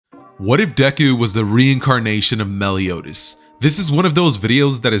What if Deku was the reincarnation of Meliodas? This is one of those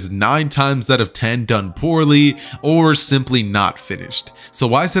videos that is 9 times out of 10 done poorly or simply not finished.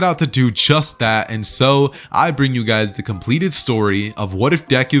 So I set out to do just that, and so I bring you guys the completed story of what if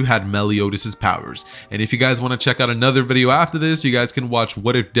Deku had Meliodas' powers. And if you guys want to check out another video after this, you guys can watch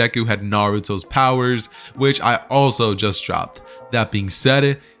what if Deku had Naruto's powers, which I also just dropped. That being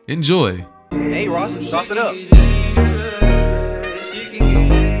said, enjoy. Hey Ross, sauce it up.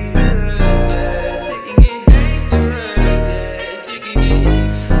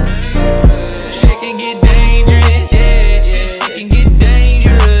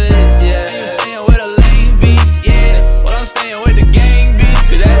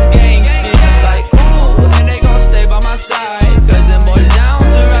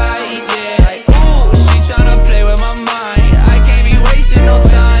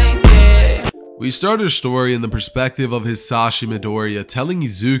 We start our story in the perspective of Hisashi Midoriya telling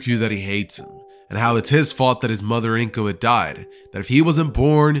Izuku that he hates him, and how it's his fault that his mother Inko had died, that if he wasn't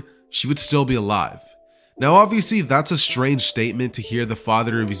born, she would still be alive. Now obviously that's a strange statement to hear the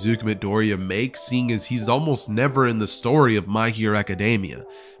father of Izuku Midoriya make, seeing as he's almost never in the story of My Hero Academia.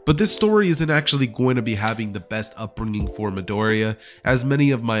 But this story isn't actually going to be having the best upbringing for Midoriya as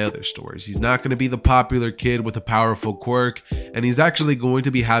many of my other stories. He's not going to be the popular kid with a powerful quirk, and he's actually going to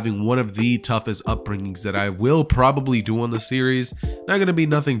be having one of the toughest upbringings that I will probably do on the series. Not going to be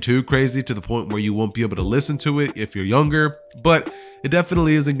nothing too crazy to the point where you won't be able to listen to it if you're younger, but it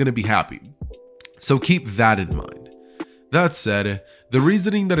definitely isn't going to be happy. So keep that in mind. That said, the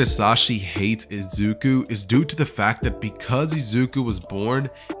reasoning that Hisashi hates Izuku is due to the fact that because Izuku was born,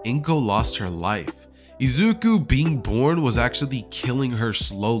 Inko lost her life. Izuku being born was actually killing her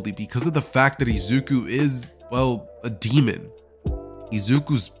slowly because of the fact that Izuku is, well, a demon.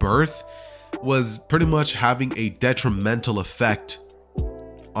 Izuku's birth was pretty much having a detrimental effect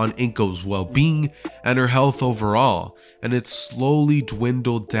on Inko's well-being and her health overall, and it slowly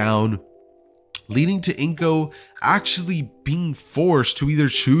dwindled down, leading to Inko actually being forced to either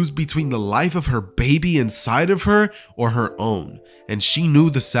choose between the life of her baby inside of her or her own. And she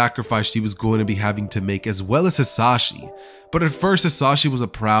knew the sacrifice she was going to be having to make, as well as Hisashi. But at first Hisashi was a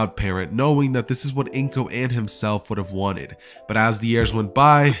proud parent, knowing that this is what Inko and himself would have wanted. But as the years went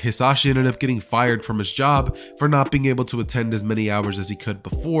by, Hisashi ended up getting fired from his job for not being able to attend as many hours as he could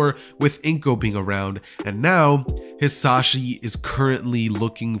before, with Inko being around, and now Hisashi is currently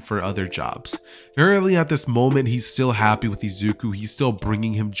looking for other jobs. Currently at this moment, he's still happy with Izuku, he's still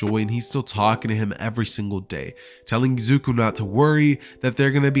bringing him joy, and he's still talking to him every single day, telling Izuku not to worry, that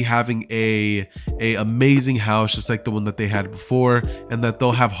they're going to be having a amazing house just like the one that they had before, and that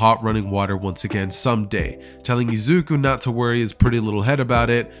they'll have hot running water once again someday, telling Izuku not to worry his pretty little head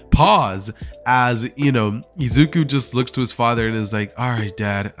about it. Pause, as you know, Izuku just looks to his father and is like, all right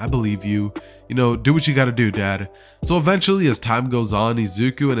dad, I believe you, do what you gotta do, dad. So eventually, as time goes on,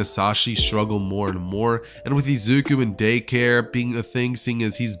 Izuku and Hisashi struggle more and more, and with Izuku in daycare being a thing, seeing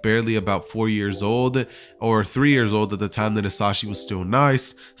as he's barely about 4 years old, or 3 years old at the time that Hisashi was still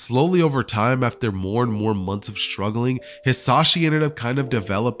nice, slowly over time, after more and more months of struggling, Hisashi ended up kind of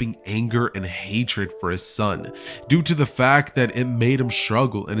developing anger and hatred for his son, due to the fact that it made him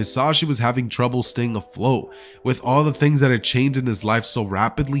struggle, and Hisashi was having trouble staying afloat. With all the things that had changed in his life so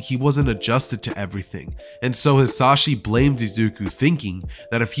rapidly, he wasn't adjusted to everything, and so Hisashi blamed Izuku, thinking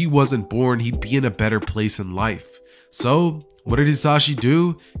that if he wasn't born, he'd be in a better place in life. So what did Hisashi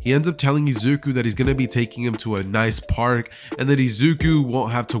do? He ends up telling Izuku that he's going to be taking him to a nice park, and that Izuku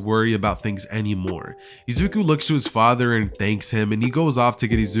won't have to worry about things anymore. Izuku looks to his father and thanks him, and he goes off to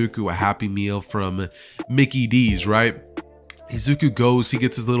get Izuku a Happy Meal from Mickey D's, right? Izuku goes, he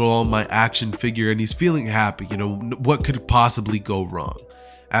gets his little All Might action figure, and he's feeling happy. What could possibly go wrong?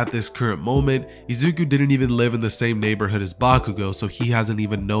 At this current moment, Izuku didn't even live in the same neighborhood as Bakugo, so he hasn't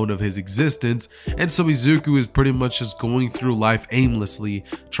even known of his existence, and so Izuku is pretty much just going through life aimlessly,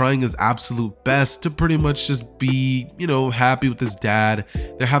 trying his absolute best to pretty much just be, happy with his dad.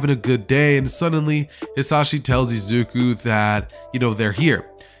 They're having a good day, and suddenly Hisashi tells Izuku that, they're here.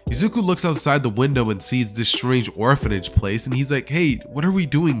 Izuku looks outside the window and sees this strange orphanage place, and he's like, hey, what are we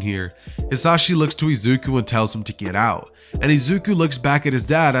doing here? Hisashi looks to Izuku and tells him to get out, and Izuku looks back at his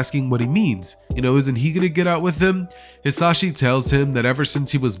dad asking what he means. Isn't he gonna get out with him? Hisashi tells him that ever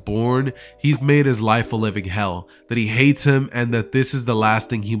since he was born, he's made his life a living hell, that he hates him, and that this is the last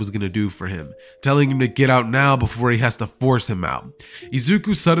thing he was gonna do for him, telling him to get out now before he has to force him out.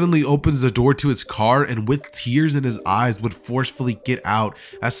 Izuku suddenly opens the door to his car, and with tears in his eyes would forcefully get out,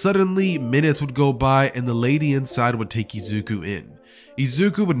 as suddenly minutes would go by and the lady inside would take Izuku in.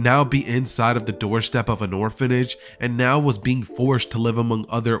 Izuku would now be inside of the doorstep of an orphanage and now was being forced to live among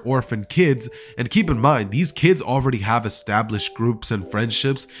other orphan kids. And keep in mind, these kids already have established groups and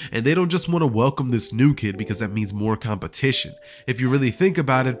friendships, and they don't just want to welcome this new kid because that means more competition. If you really think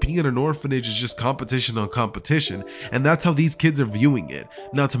about it, being in an orphanage is just competition on competition, and that's how these kids are viewing it.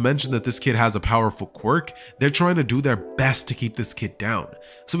 Not to mention that this kid has a powerful quirk. They're trying to do their best to keep this kid down.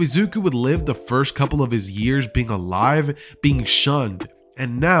 So Izuku would live the first couple of his years being alive, being shunned.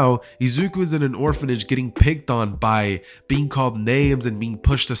 And now, Izuku is in an orphanage getting picked on by being called names and being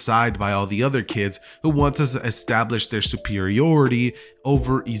pushed aside by all the other kids who want to establish their superiority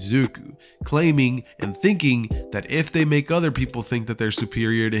over Izuku, claiming and thinking that if they make other people think that they're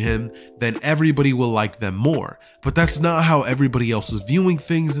superior to him, then everybody will like them more. But that's not how everybody else was viewing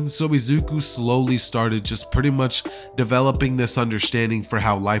things, and so Izuku slowly started just pretty much developing this understanding for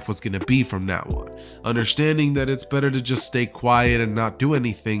how life was going to be from now on. Understanding that it's better to just stay quiet and not do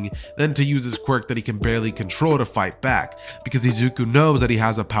anything than to use his quirk that he can barely control to fight back, because Izuku knows that he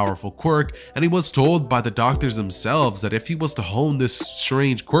has a powerful quirk, and he was told by the doctors themselves that if he was to hone this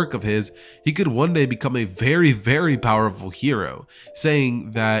strange quirk of his, he could one day become a very, very powerful hero,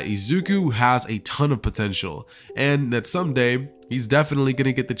 saying that Izuku has a ton of potential and that someday he's definitely going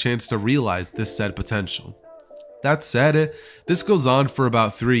to get the chance to realize this said potential. That said, this goes on for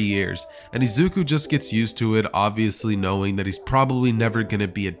about 3 years, and Izuku just gets used to it, obviously knowing that he's probably never gonna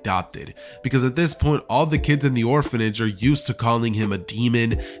be adopted, because at this point all the kids in the orphanage are used to calling him a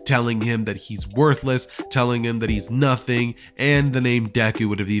demon, telling him that he's worthless, telling him that he's nothing, and the name Deku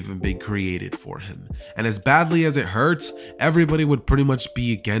would have even been created for him. And as badly as it hurts, everybody would pretty much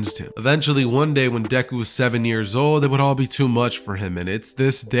be against him. Eventually one day when Deku was 7 years old, it would all be too much for him, and it's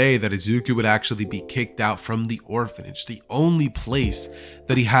this day that Izuku would actually be kicked out from the orphanage, the only place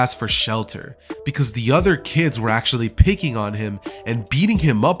that he has for shelter, because the other kids were actually picking on him and beating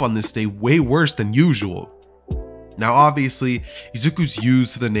him up on this day way worse than usual. Now obviously, Izuku's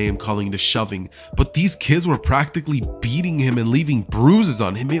used to the name calling the shoving, but these kids were practically beating him and leaving bruises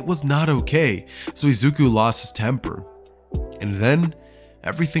on him. It was not okay. So Izuku lost his temper, and then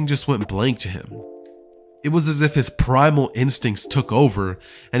everything just went blank to him. It was as if his primal instincts took over,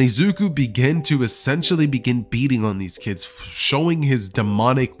 and Izuku began to essentially begin beating on these kids, showing his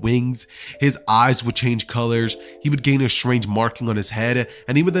demonic wings. His eyes would change colors, he would gain a strange marking on his head,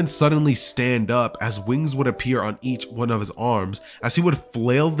 and he would then suddenly stand up as wings would appear on each one of his arms, as he would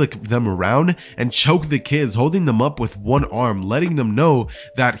flail them around and choke the kids, holding them up with one arm, letting them know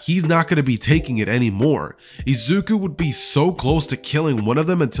that he's not going to be taking it anymore. Izuku would be so close to killing one of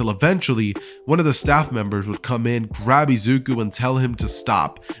them until eventually one of the staff members would come in, grab Izuku and tell him to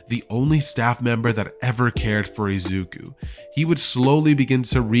stop, the only staff member that ever cared for Izuku. He would slowly begin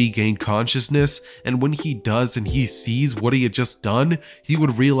to regain consciousness, and when he does and he sees what he had just done, he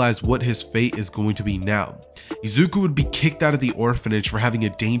would realize what his fate is going to be now. Izuku would be kicked out of the orphanage for having a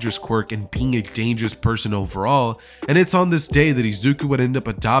dangerous quirk and being a dangerous person overall, and it's on this day that Izuku would end up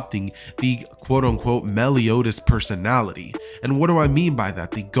adopting the quote-unquote Meliodas personality. And what do I mean by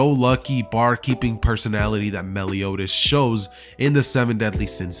that? The go-lucky bar-keeping personality that Meliodas shows in the 7 Deadly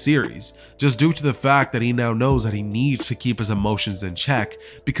Sins series, just due to the fact that he now knows that he needs to keep his emotions in check,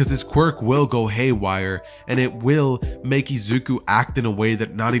 because his quirk will go haywire and it will make Izuku act in a way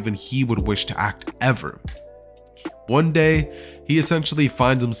that not even he would wish to act ever. One day, he essentially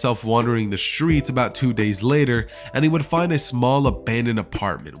finds himself wandering the streets about 2 days later, and he would find a small abandoned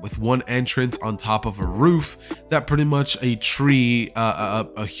apartment with one entrance on top of a roof that pretty much a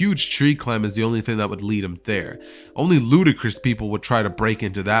huge tree climb is the only thing that would lead him there. Only ludicrous people would try to break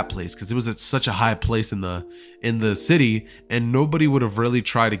into that place because it was at such a high place in the city, and nobody would have really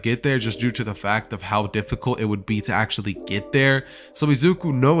tried to get there just due to the fact of how difficult it would be to actually get there. So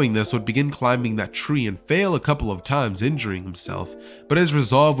Izuku, knowing this, would begin climbing that tree and fail a couple of times, injuring himself, but his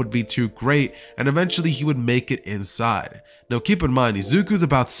resolve would be too great, and eventually he would make it inside. Now keep in mind, Izuku's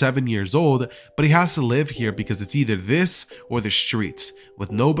about 7 years old, but he has to live here because it's either this or the streets,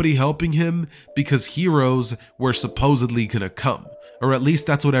 with nobody helping him because heroes were supposedly gonna come. Or at least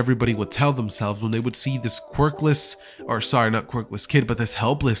that's what everybody would tell themselves when they would see this quirkless, or sorry, not quirkless kid, but this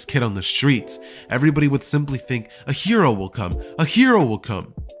helpless kid on the streets. Everybody would simply think, a hero will come, a hero will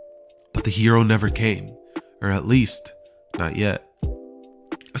come. But the hero never came, or at least, not yet.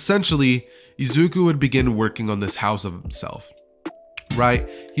 Essentially, Izuku would begin working on this house of himself. Right?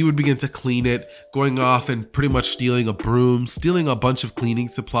 He would begin to clean it, going off and pretty much stealing a broom, stealing a bunch of cleaning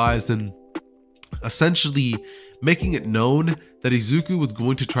supplies, and essentially making it known that Izuku was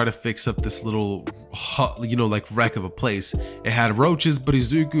going to try to fix up this little hut, like wreck of a place. It had roaches, but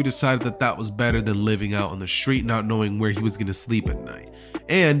Izuku decided that that was better than living out on the street not knowing where he was going to sleep at night.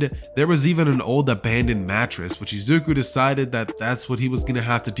 And there was even an old abandoned mattress, which Izuku decided that that's what he was going to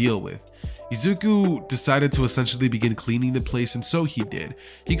have to deal with. Izuku decided to essentially begin cleaning the place, and so he did.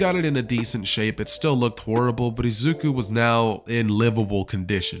 He got it in a decent shape. It still looked horrible, but Izuku was now in livable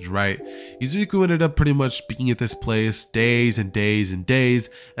conditions, right? Izuku ended up pretty much being at this place days and days and days,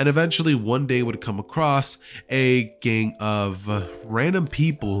 and eventually one day would come across a gang of random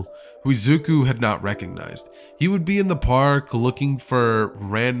people who Izuku had not recognized. He would be in the park looking for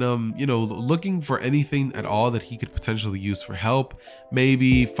random, looking for anything at all that he could potentially use for help,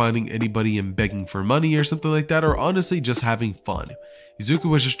 maybe finding anybody and begging for money or something like that, or honestly just having fun. Izuku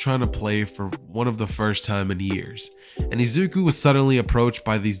was just trying to play for one of the first time in years. And Izuku was suddenly approached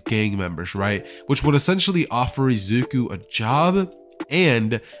by these gang members, right? Which would essentially offer Izuku a job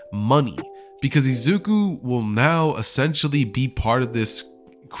and money, because Izuku will now essentially be part of this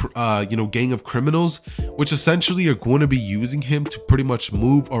gang of criminals, which essentially are going to be using him to pretty much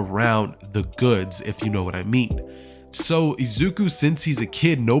move around the goods, if you know what I mean. So Izuku, since he's a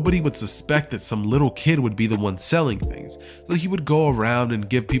kid, nobody would suspect that some little kid would be the one selling things. So he would go around and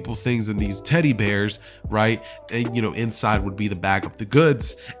give people things in these teddy bears, right? And inside would be the bag of the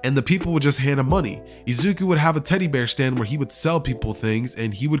goods, and the people would just hand him money. Izuku would have a teddy bear stand where he would sell people things,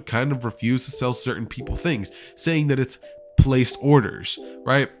 and he would kind of refuse to sell certain people things, saying that it's placed orders,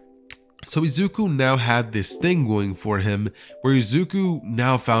 right? So Izuku now had this thing going for him, where Izuku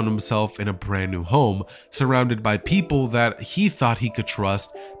now found himself in a brand new home, surrounded by people that he thought he could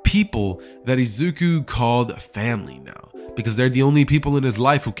trust, people that Izuku called family now, because they're the only people in his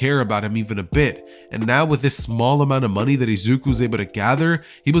life who care about him even a bit. And now with this small amount of money that Izuku was able to gather,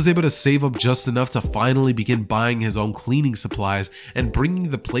 he was able to save up just enough to finally begin buying his own cleaning supplies and bringing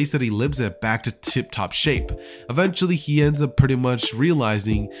the place that he lives at back to tip-top shape. Eventually, he ends up pretty much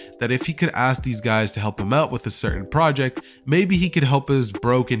realizing that if he could ask these guys to help him out with a certain project, maybe he could help his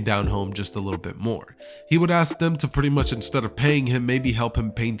broken down home just a little bit more. He would ask them to pretty much, instead of paying him, maybe help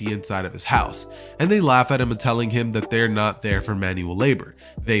him paint the inside of his house. And they laugh at him and telling him that they're not there for manual labor.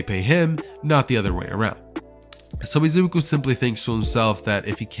 They pay him, not the other way around. So Izuku simply thinks to himself that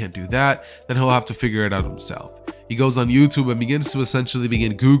if he can't do that, then he'll have to figure it out himself. He goes on YouTube and begins to essentially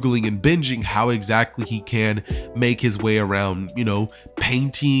begin Googling and binging how exactly he can make his way around,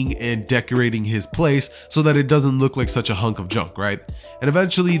 painting and decorating his place so that it doesn't look like such a hunk of junk, right? And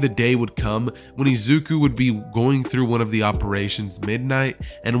eventually the day would come when Izuku would be going through one of the operations midnight,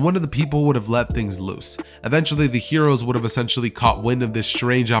 and one of the people would have let things loose. Eventually the heroes would have essentially caught wind of this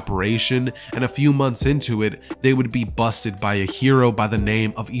strange operation, and a few months into it, they would be busted by a hero by the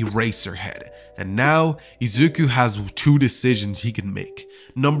name of Eraserhead. And now Izuku has two decisions he can make.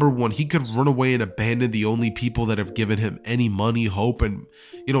 Number one, he could run away and abandon the only people that have given him any money, hope, and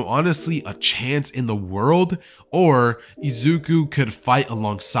honestly a chance in the world, or Izuku could fight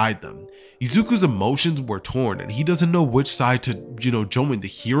alongside them. Izuku's emotions were torn, and he doesn't know which side to join, the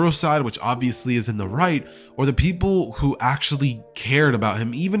hero side, which obviously is in the right, or the people who actually cared about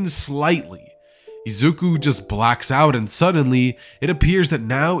him even slightly. Izuku just blacks out, and suddenly it appears that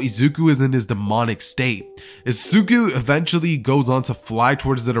now Izuku is in his demonic state. Izuku eventually goes on to fly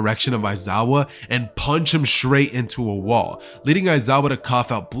towards the direction of Aizawa and punch him straight into a wall, leading Aizawa to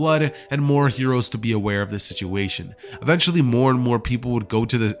cough out blood and more heroes to be aware of this situation. Eventually more and more people would go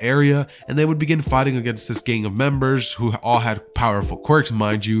to this area, and they would begin fighting against this gang of members who all had powerful quirks,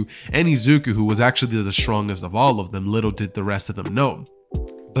 mind you, and Izuku, who was actually the strongest of all of them. Little did the rest of them know.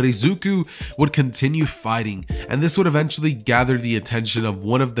 But Izuku would continue fighting, and this would eventually gather the attention of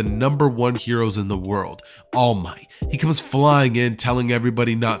one of the #1 heroes in the world, All Might. He comes flying in, telling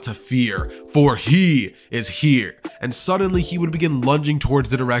everybody not to fear, for he is here. And suddenly he would begin lunging towards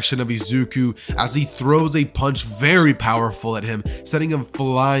the direction of Izuku as he throws a punch very powerful at him, sending him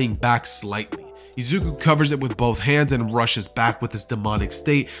flying back slightly. Izuku covers it with both hands and rushes back with his demonic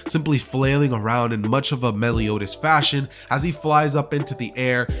state, simply flailing around in much of a Meliodas fashion as he flies up into the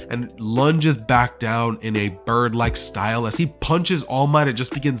air and lunges back down in a bird-like style. As he punches All Might, it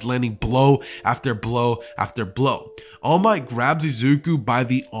just begins landing blow after blow after blow. All Might grabs Izuku by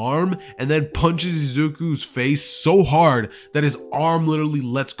the arm and then punches Izuku's face so hard that his arm literally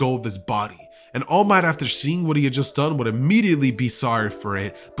lets go of his body. And All Might, after seeing what he had just done, would immediately be sorry for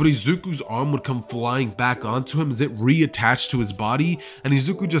it, but Izuku's arm would come flying back onto him as it reattached to his body, and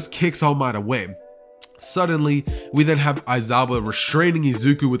Izuku just kicks All Might away. Suddenly, we then have Aizawa restraining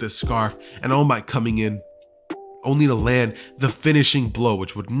Izuku with his scarf, and All Might coming in only to land the finishing blow,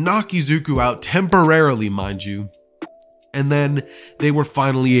 which would knock Izuku out temporarily, mind you. And then they were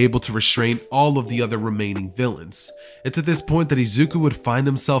finally able to restrain all of the other remaining villains. It's at this point that Izuku would find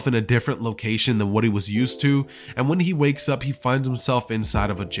himself in a different location than what he was used to, and when he wakes up, he finds himself inside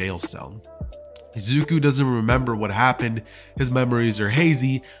of a jail cell. Izuku doesn't remember what happened, his memories are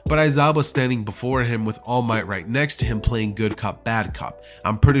hazy, but Aizawa standing before him with All Might right next to him playing good cop, bad cop.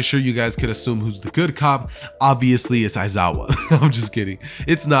 I'm pretty sure you guys could assume who's the good cop. Obviously it's Aizawa. I'm just kidding.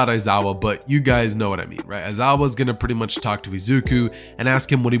 It's not Aizawa, but you guys know what I mean, right? Aizawa's gonna pretty much talk to Izuku and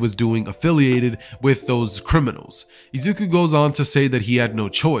ask him what he was doing affiliated with those criminals. Izuku goes on to say that he had no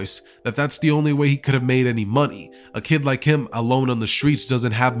choice, that that's the only way he could have made any money. A kid like him alone on the streets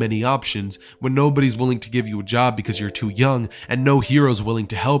doesn't have many options when nobody's willing to give you a job because you're too young and no hero's willing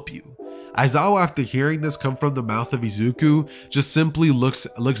to help you. Aizawa, after hearing this come from the mouth of Izuku, just simply looks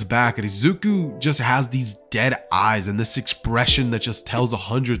back, and Izuku just has these dead eyes and this expression that just tells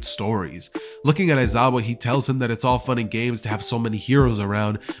 100 stories. Looking at Aizawa, he tells him that it's all fun and games to have so many heroes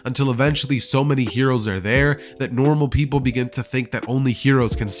around, until eventually so many heroes are there that normal people begin to think that only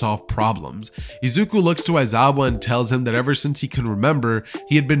heroes can solve problems. Izuku looks to Aizawa and tells him that ever since he can remember,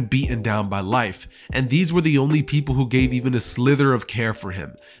 he had been beaten down by life, and these were the only people who gave even a slither of care for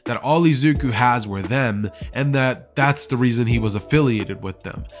him, that all Izuku has were them, and that's the reason he was affiliated with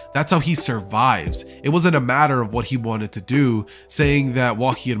them. That's how he survives. It wasn't a matter of what he wanted to do, saying that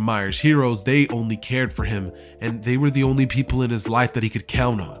while he admires heroes, they only cared for him, and they were the only people in his life that he could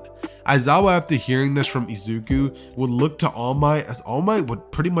count on. Aizawa, after hearing this from Izuku, would look to All Might, as All Might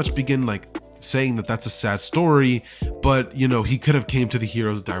would pretty much begin saying that that's a sad story, but you know, he could have came to the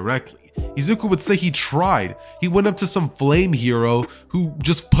heroes directly. Izuku would say he tried. He went up to some flame hero who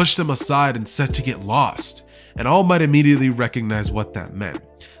just pushed him aside and said to get lost, and All Might immediately recognized what that meant.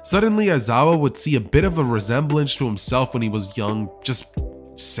 Suddenly Aizawa would see a bit of a resemblance to himself when he was young, just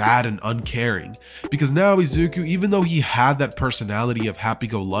sad and uncaring, because now Izuku, even though he had that personality of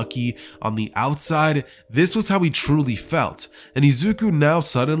happy-go-lucky on the outside, this was how he truly felt, and Izuku now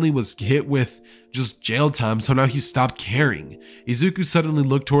suddenly was hit with just jail time, so now he stopped caring. Izuku suddenly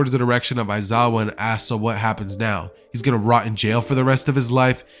looked towards the direction of Aizawa and asked, so what happens now? He's gonna rot in jail for the rest of his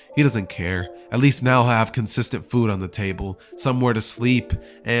life? He doesn't care. At least now he'll have consistent food on the table, somewhere to sleep,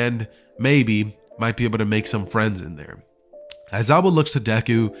 and maybe might be able to make some friends in there. Aizawa looks to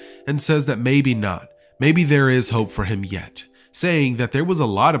Deku and says that maybe not. Maybe there is hope for him yet, saying that there was a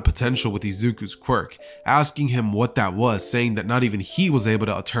lot of potential with Izuku's quirk, asking him what that was, saying that not even he was able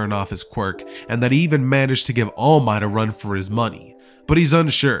to turn off his quirk, and that he even managed to give All Might a run for his money. But he's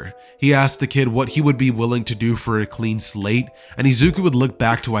unsure. He asked the kid what he would be willing to do for a clean slate, and Izuku would look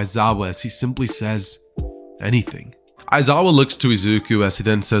back to Aizawa as he simply says, anything. Aizawa looks to Izuku as he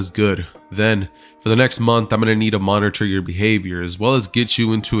then says, good. Then, for the next month, I'm going to need to monitor your behavior, as well as get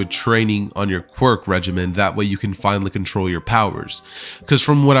you into a training on your quirk regimen. That way you can finally control your powers. Because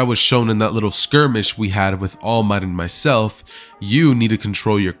from what I was shown in that little skirmish we had with All Might and myself, you need to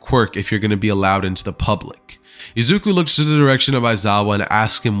control your quirk if you're going to be allowed into the public. Izuku looks to the direction of Aizawa and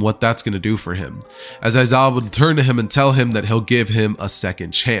asks him what that's going to do for him, as Aizawa would turn to him and tell him that he'll give him a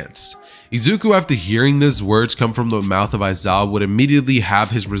second chance. Izuku, after hearing these words come from the mouth of Aizawa, would immediately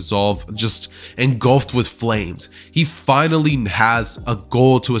have his resolve just engulfed with flames. He finally has a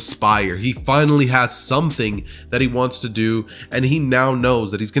goal to aspire. He finally has something that he wants to do, and he now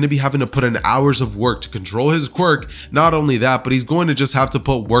knows that he's going to be having to put in hours of work to control his quirk. Not only that, but he's going to just have to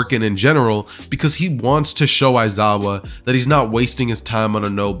put work in general, because he wants to show Aizawa that he's not wasting his time on a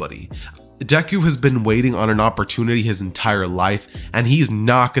nobody. Deku has been waiting on an opportunity his entire life, and he's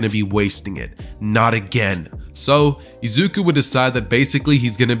not going to be wasting it. Not again. So Izuku would decide that basically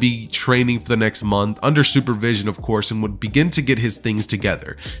he's going to be training for the next month, under supervision of course, and would begin to get his things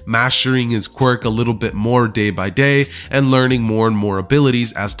together, mastering his quirk a little bit more day by day and learning more and more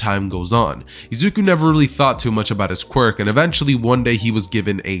abilities as time goes on. Izuku never really thought too much about his quirk, and eventually one day he was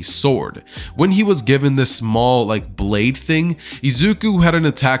given a sword. When he was given this small blade thing, Izuku had an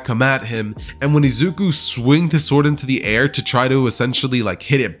attack come at him, and when Izuku swung the sword into the air to try to essentially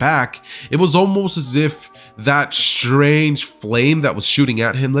hit it back, it was almost as if that strange flame that was shooting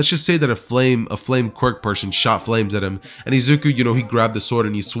at him, let's just say that a flame quirk person shot flames at him, and Izuku, he grabbed the sword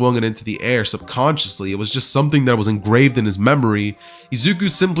and he swung it into the air subconsciously. It was just something that was engraved in his memory. Izuku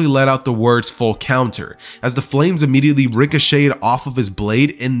simply let out the words full counter, as the flames immediately ricocheted off of his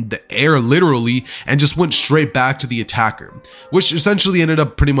blade in the air literally and just went straight back to the attacker, which essentially ended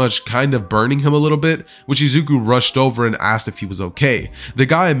up pretty much kind of burning him a little bit, which Izuku rushed over and asked if he was okay. The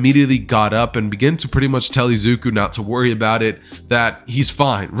guy immediately got up and began to pretty much tell Izuku not to worry about it, that he's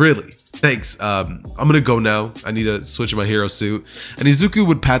fine, really. Thanks, I'm gonna go now. I need to switch my hero suit. And Izuku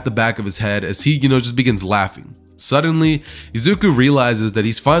would pat the back of his head as he, just begins laughing. Suddenly, Izuku realizes that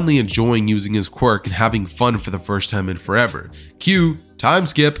he's finally enjoying using his quirk and having fun for the first time in forever. Cue, time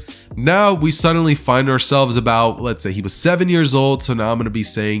skip. Now we suddenly find ourselves about, let's say he was 7 years old, so now I'm gonna be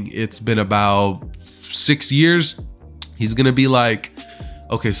saying it's been about 6 years. He's gonna be like,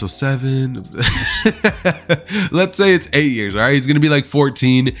 okay, so 7, let's say it's 8 years, all right? He's gonna be like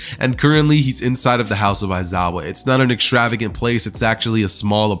 14, and currently he's inside of the house of Aizawa. It's not an extravagant place, it's actually a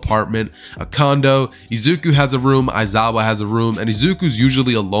small apartment, a condo. Izuku has a room, Aizawa has a room, and Izuku's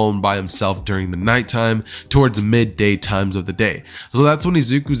usually alone by himself during the nighttime, towards midday times of the day. So that's when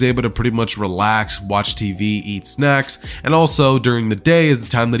Izuku's able to pretty much relax, watch TV, eat snacks, and also during the day is the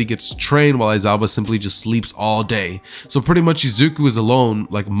time that he gets to train while Aizawa simply just sleeps all day. So pretty much Izuku is alone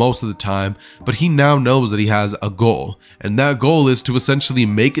like most of the time, but he now knows that he has a goal, and that goal is to essentially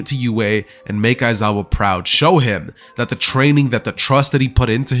make it to UA and make Aizawa proud, show him that the training, that the trust that he put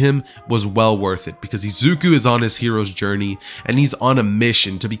into him was well worth it, because Izuku is on his hero's journey and he's on a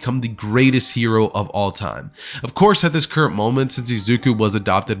mission to become the greatest hero of all time. Of course, at this current moment, since Izuku was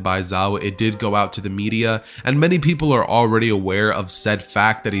adopted by Aizawa, it did go out to the media, and many people are already aware of said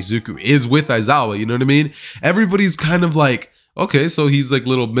fact that Izuku is with Aizawa, you know what I mean? Everybody's kind of like, okay, so he's like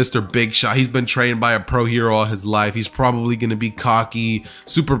little Mr. Big Shot. He's been trained by a pro hero all his life. He's probably going to be cocky,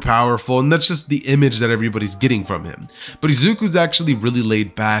 super powerful, and that's just the image that everybody's getting from him. But Izuku's actually really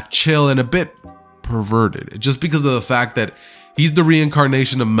laid back, chill, and a bit perverted, just because of the fact that he's the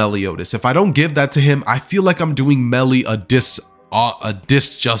reincarnation of Meliodas. If I don't give that to him, I feel like I'm doing Meli a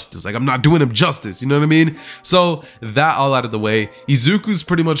disjustice. Like I'm not doing him justice, you know what I mean? So that all out of the way, Izuku's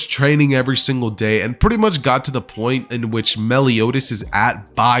pretty much training every single day and pretty much got to the point in which Meliodas is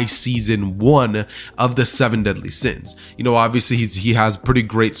at by season 1 of the 7 deadly sins. Obviously he has pretty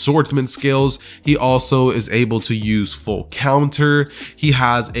great swordsman skills. He also is able to use full counter. He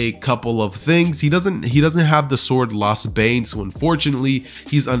has a couple of things. He doesn't have the sword Lost Bane, so unfortunately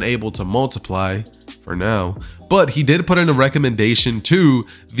he's unable to multiply for now, but he did put in a recommendation to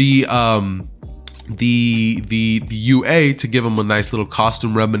the UA to give him a nice little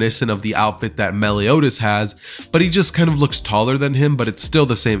costume reminiscent of the outfit that Meliodas has, but he just kind of looks taller than him, but it's still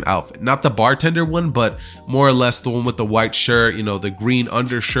the same outfit. Not the bartender one, but more or less the one with the white shirt, the green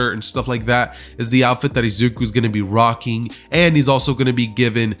undershirt and stuff like that is the outfit that Izuku's going to be rocking, and he's also going to be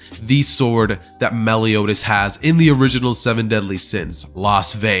given the sword that Meliodas has in the original 7 deadly sins,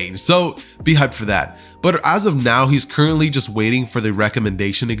 Lost Vein. So be hyped for that. But as of now, he's currently just waiting for the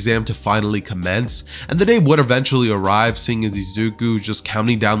recommendation exam to finally commence, and the day would eventually arrive, seeing as Izuku just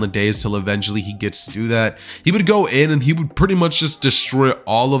counting down the days till eventually he gets to do that. He would go in and he would pretty much just destroy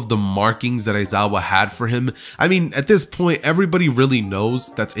all of the markings that Aizawa had for him. I mean, at this point, everybody really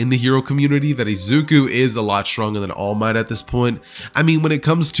knows that's in the hero community that Izuku is a lot stronger than All Might at this point. I mean, when it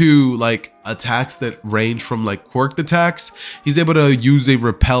comes to like attacks that range from like quirked attacks, he's able to use a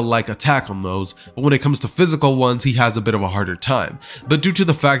repel like attack on those, but when it comes to physical ones, he has a bit of a harder time. But due to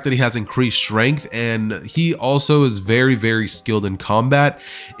the fact that he has increased strength and he also is very, very skilled in combat,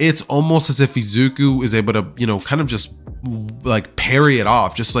 it's almost as if Izuku is able to, kind of just like parry it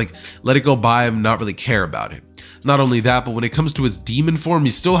off, just like let it go by him, not really care about it. Not only that, but when it comes to his demon form,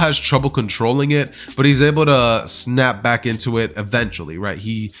 he still has trouble controlling it, but he's able to snap back into it eventually, right?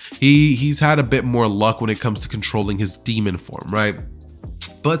 He's had a bit more luck when it comes to controlling his demon form, right?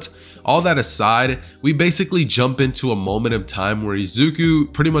 But all that aside, we basically jump into a moment of time where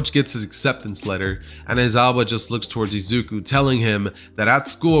Izuku pretty much gets his acceptance letter, and Aizawa just looks towards Izuku, telling him that at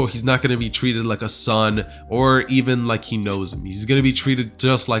school he's not going to be treated like a son or even like he knows him. He's going to be treated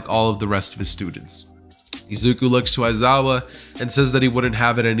just like all of the rest of his students. Izuku looks to Aizawa and says that he wouldn't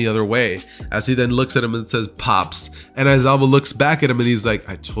have it any other way, as he then looks at him and says, "Pops." And Aizawa looks back at him and he's like,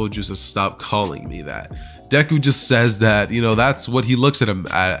 "I told you to stop calling me that." Deku just says that, that's what he looks at him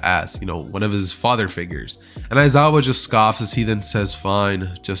as, one of his father figures. And Aizawa just scoffs as he then says,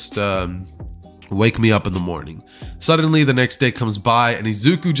 "Fine, just wake me up in the morning." Suddenly, the next day comes by and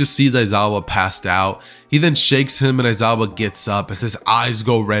Izuku just sees Aizawa passed out. He then shakes him and Aizawa gets up as his eyes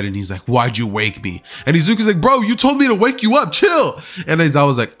go red and he's like, "Why'd you wake me?" And Izuku's like, "Bro, you told me to wake you up, chill." And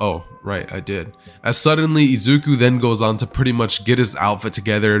Aizawa's like, "Oh, right, I did." As suddenly, Izuku then goes on to pretty much get his outfit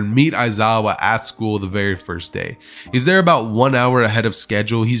together and meet Aizawa at school the very first day. He's there about 1 hour ahead of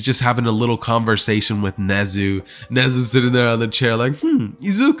schedule. He's just having a little conversation with Nezu. Nezu's sitting there on the chair like,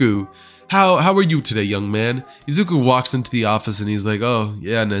 "Izuku, How are you today, young man?" Izuku walks into the office and he's like, "Oh,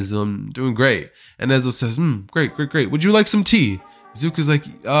 yeah, Nezu, I'm doing great." And Nezu says, Great. Would you like some tea?" Izuku's like,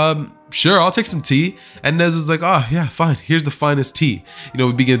 sure, I'll take some tea. And Nezu's like, oh yeah, fine, here's the finest tea. You know,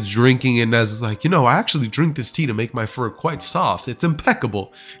 he begins drinking, and Nezu's like, you know, I actually drink this tea to make my fur quite soft. It's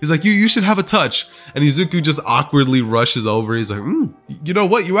impeccable. He's like, you should have a touch. And Izuku just awkwardly rushes over. He's like, you know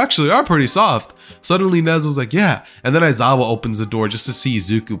what, you actually are pretty soft. Suddenly Nezu's like, yeah. And then Aizawa opens the door just to see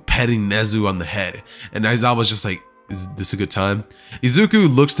Izuku petting Nezu on the head. And Aizawa's just like, is this a good time?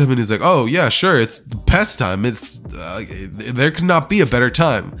 Izuku looks to him and he's like, oh yeah, sure, it's pest time. It's there could not be a better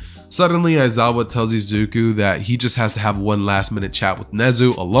time. Suddenly Aizawa tells Izuku that he just has to have one last minute chat with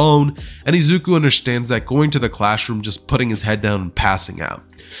Nezu alone, and Izuku understands that going to the classroom, just putting his head down and passing out.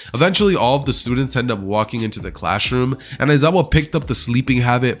 Eventually all of the students end up walking into the classroom, and Aizawa picked up the sleeping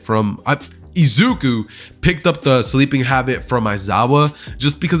habit from Izuku picked up the sleeping habit from Aizawa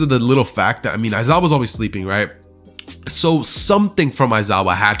just because of the little fact that, I mean, Aizawa's always sleeping, right? So something from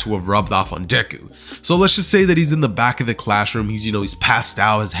Aizawa had to have rubbed off on Deku. So let's just say that he's in the back of the classroom. He's, you know, he's passed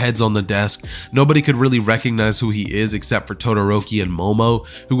out, his head's on the desk. Nobody could really recognize who he is except for Todoroki and Momo,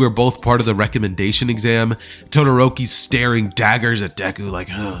 who were both part of the recommendation exam. Todoroki's staring daggers at Deku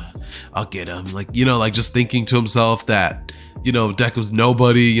like, I'll get him. Like, you know, like just thinking to himself that, you know, Deku's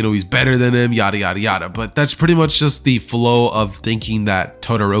nobody, you know, he's better than him, yada, yada, yada. But that's pretty much just the flow of thinking that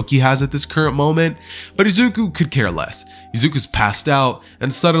Todoroki has at this current moment. But Izuku could care less. Izuku's passed out,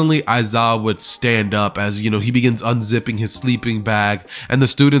 and suddenly Aizawa would stand up as, you know, he begins unzipping his sleeping bag, and the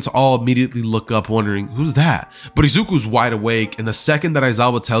students all immediately look up wondering, who's that? But Izuku's wide awake, and the second that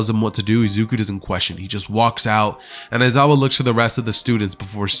Aizawa tells him what to do, Izuku doesn't question. He just walks out, and Aizawa looks to the rest of the students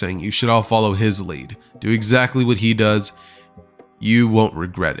before saying, you should all follow his lead. Do exactly what he does. You won't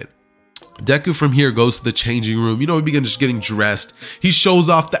regret it. Deku from here goes to the changing room. You know, he begins just getting dressed. He shows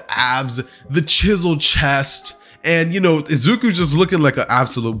off the abs, the chiseled chest, and, you know, Izuku's just looking like an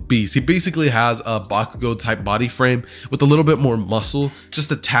absolute beast. He basically has a Bakugo type body frame with a little bit more muscle,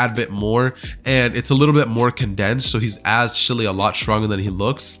 just a tad bit more, and it's a little bit more condensed, so he's actually a lot stronger than he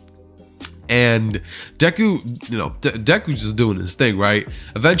looks. And Deku, you know, Deku's just doing his thing, right?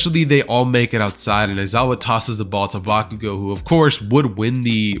 Eventually, they all make it outside, and Aizawa tosses the ball to Bakugo, who, of course, would win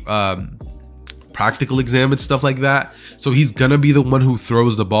the practical exam and stuff like that. So he's gonna be the one who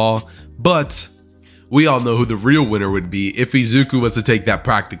throws the ball. But we all know who the real winner would be if Izuku was to take that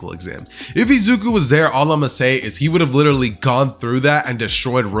practical exam. If Izuku was there, all I'm gonna say is he would have literally gone through that and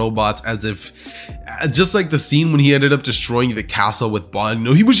destroyed robots, as if, just like the scene when he ended up destroying the castle with Bon. You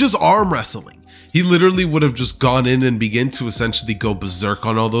know, he was just arm wrestling. He literally would have just gone in and begin to essentially go berserk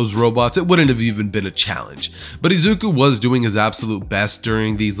on all those robots. It wouldn't have even been a challenge. But Izuku was doing his absolute best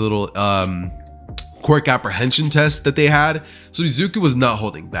during these little quirk apprehension tests that they had, so Izuku was not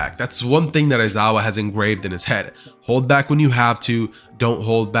holding back. That's one thing that Aizawa has engraved in his head. Hold back when you have to, don't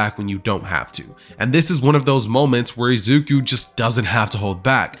hold back when you don't have to. And this is one of those moments where Izuku just doesn't have to hold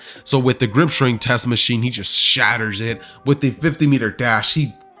back. So with the grip string test machine, he just shatters it. With the 50-meter dash,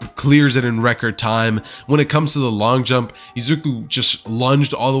 he clears it in record time. When it comes to the long jump, Izuku just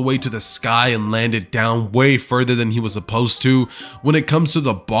lunged all the way to the sky and landed down way further than he was supposed to. When it comes to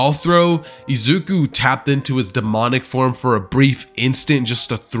the ball throw, Izuku tapped into his demonic form for a brief instant just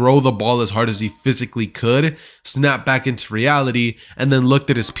to throw the ball as hard as he physically could, snapped back into reality, and then looked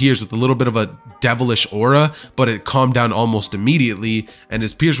at his peers with a little bit of a devilish aura, but it calmed down almost immediately, and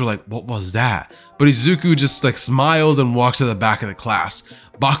his peers were like, what was that? But Izuku just like smiles and walks to the back of the class.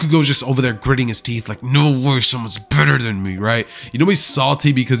 Bakugo's just over there gritting his teeth like, no way, someone's better than me, right? You know, he's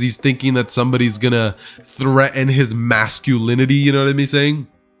salty because he's thinking that somebody's gonna threaten his masculinity, you know what I'm saying?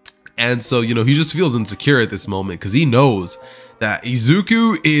 And so, you know, he just feels insecure at this moment because he knows that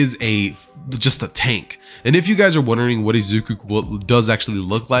Izuku is just a tank. And if you guys are wondering what Izuku does actually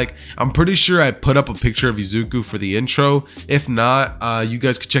look like, I'm pretty sure I put up a picture of Izuku for the intro. If not, you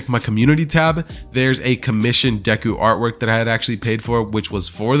guys could check my community tab. There's a commissioned Deku artwork that I had actually paid for, which was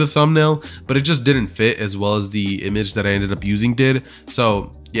for the thumbnail, but it just didn't fit as well as the image that I ended up using did.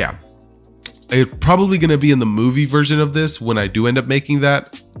 So yeah, it's probably gonna be in the movie version of this when I do end up making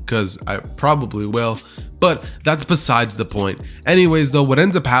that, because I probably will. But that's besides the point. Anyways though, what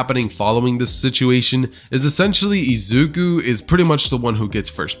ends up happening following this situation is essentially Izuku is pretty much the one who gets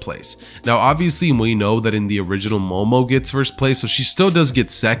first place. Now obviously we know that in the original Momo gets first place, so she still does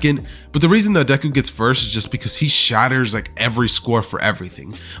get second, but the reason that Deku gets first is just because he shatters like every score for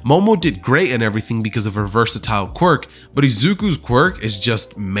everything. Momo did great in everything because of her versatile quirk, but Izuku's quirk is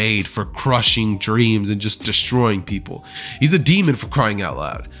just made for crushing dreams and just destroying people. He's a demon, for crying out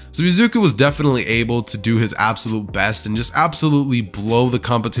loud. So Izuku was definitely able to do his absolute best and just absolutely blow the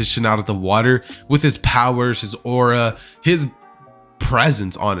competition out of the water with his powers, his aura, his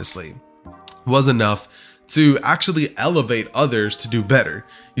presence, honestly, was enough to actually elevate others to do better.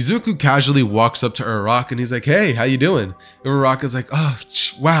 Izuku casually walks up to Uraraka and he's like, hey, how you doing? Uraraka's like, oh,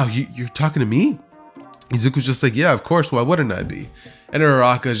 wow, you're talking to me? Izuku's just like, yeah, of course, why wouldn't I be? And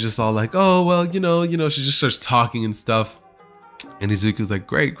Uraraka's just all like, oh, well, you know, she just starts talking and stuff. And Izuku's like,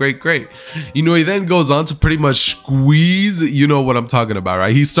 great, great, great. You know, he then goes on to pretty much squeeze, you know what I'm talking about,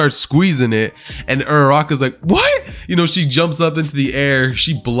 right? He starts squeezing it and Uraraka's like, what? You know, she jumps up into the air,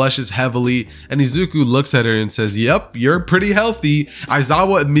 she blushes heavily, and Izuku looks at her and says, yep, you're pretty healthy.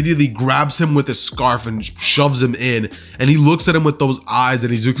 Aizawa immediately grabs him with his scarf and shoves him in, and he looks at him with those eyes,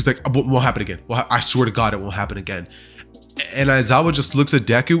 and Izuku's like, it won't happen again. Well, I swear to God, it won't happen again. And Aizawa just looks at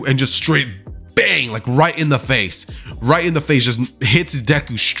Deku and just straight bang, like right in the face, just hits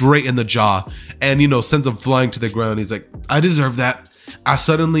Deku straight in the jaw and, you know, sends him flying to the ground. He's like, I deserve that.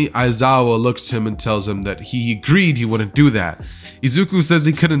 Suddenly Aizawa looks at him and tells him that he agreed he wouldn't do that. Izuku says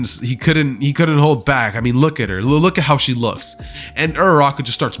he couldn't hold back. I mean, look at her, look at how she looks. And Uraraka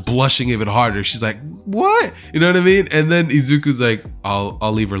just starts blushing even harder. She's like, what? You know what I mean? And then Izuku's like, I'll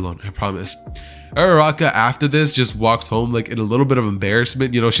leave her alone, I promise. Uraraka after this just walks home like in a little bit of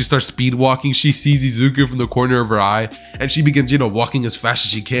embarrassment. You know, she starts speed walking. She sees Izuku from the corner of her eye and she begins, you know, walking as fast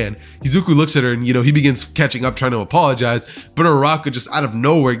as she can. Izuku looks at her and, you know, he begins catching up, trying to apologize, but Uraraka just out of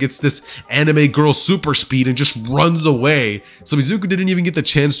nowhere gets this anime girl super speed and just runs away. So Izuku didn't even get the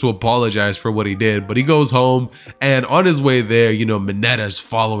chance to apologize for what he did, but he goes home, and on his way there, you know, Mineta's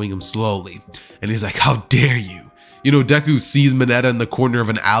following him slowly and he's like, how dare you? You know, Deku sees Mineta in the corner of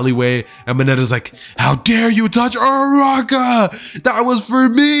an alleyway, and Mineta's like, how dare you touch Uraraka? That was for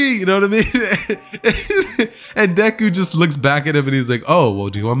me! You know what I mean? And Deku just looks back at him and he's like, oh, well,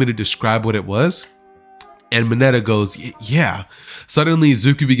 do you want me to describe what it was? And Mineta goes, yeah. Suddenly,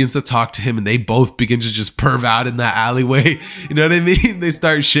 Izuku begins to talk to him and they both begin to just perv out in that alleyway. You know what I mean? They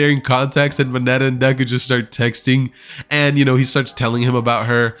start sharing contacts and Mineta and Deku just start texting. And, you know, he starts telling him about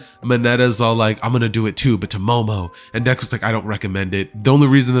her. Mineta's all like, I'm gonna do it too, but to Momo. And Deku's like, I don't recommend it. The only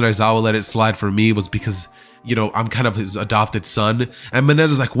reason that Aizawa let it slide for me was because, you know, I'm kind of his adopted son. And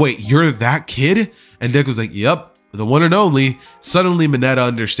Mineta's like, wait, you're that kid? And Deku's like, yep. The one and only. Suddenly Mineta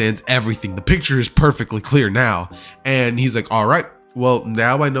understands everything. The picture is perfectly clear now. And he's like, all right, well,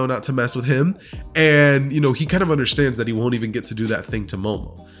 now I know not to mess with him. And, you know, he kind of understands that he won't even get to do that thing to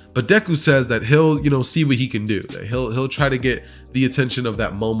Momo. But Deku says that he'll, you know, see what he can do. That he'll try to get the attention of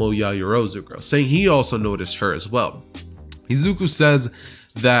that Momo Yaoyorozu girl, saying he also noticed her as well. Izuku says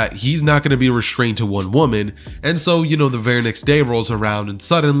that he's not going to be restrained to one woman. And so, you know, the very next day rolls around and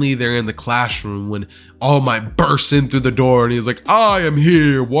suddenly they're in the classroom when All Might bursts in through the door and he's like, I am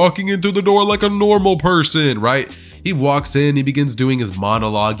here, walking into the door like a normal person, right? He walks in, he begins doing his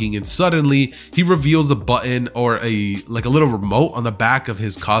monologuing, and suddenly he reveals a button or a little remote on the back of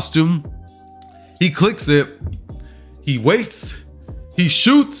his costume. He clicks it, he waits, he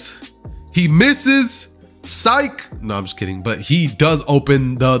shoots, he misses. Psych. No, I'm just kidding. But he does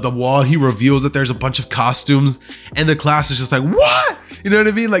open the wall. He reveals that there's a bunch of costumes and the class is just like, what? You know what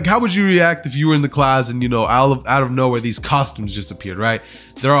I mean? Like, how would you react if you were in the class and, you know, out of nowhere, these costumes just appeared, right?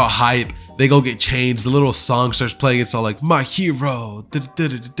 They're all hype. They go get changed. The little song starts playing. It's all like, my hero, you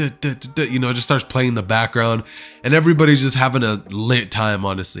know, it just starts playing in the background and everybody's just having a lit time,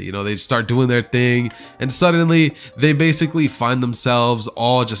 honestly. You know, they start doing their thing and suddenly they basically find themselves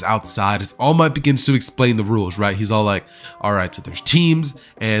all just outside. All Might begins to explain the rules, right? He's all like, all right, so there's teams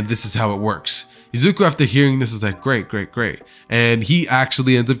and this is how it works. Izuku, after hearing this, is like, great, great, great. And he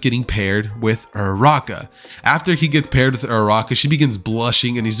actually ends up getting paired with Uraraka. After he gets paired with Uraraka, she begins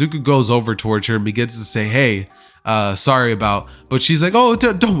blushing and Izuku goes over towards her and begins to say, hey, sorry about, but she's like, oh,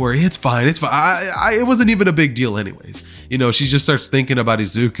 don't worry, it's fine, it's fine. It wasn't even a big deal anyways. You know, she just starts thinking about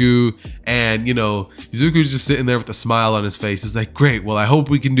Izuku and, you know, Izuku's just sitting there with a smile on his face. He's like, great, well, I hope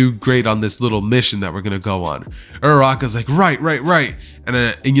we can do great on this little mission that we're gonna go on. Uraraka's like, right.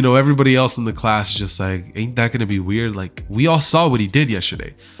 And you know, everybody else in the class is just like, ain't that gonna be weird? Like, we all saw what he did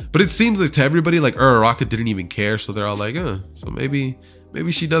yesterday. But it seems like to everybody, like Uraraka didn't even care. So they're all like, so maybe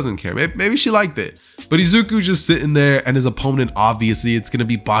she doesn't care. Maybe she liked it. But Izuku just sitting there and his opponent, obviously, it's going to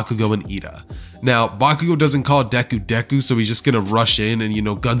be Bakugo and Ida. Now, Bakugo doesn't call Deku Deku, so he's just going to rush in and, you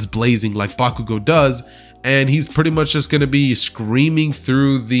know, guns blazing like Bakugo does. And he's pretty much just going to be screaming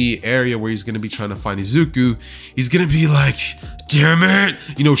through the area where he's going to be trying to find Izuku. He's going to be like, damn it,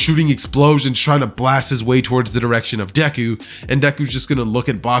 you know, shooting explosions, trying to blast his way towards the direction of Deku. And Deku's just going to look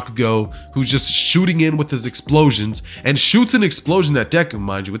at Bakugo, who's just shooting in with his explosions and shoots an explosion at Deku,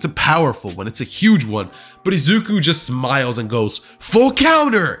 mind you. It's a powerful one. It's a huge one. But Izuku just smiles and goes, full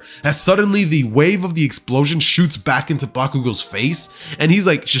counter, as suddenly the wave of the explosion shoots back into Bakugo's face. And he's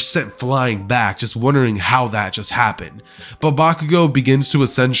like just sent flying back, just wondering how that just happened. But Bakugo begins to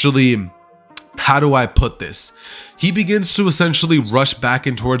essentially, how do I put this? He begins to essentially rush back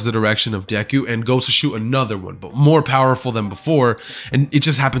in towards the direction of Deku and goes to shoot another one, but more powerful than before, and it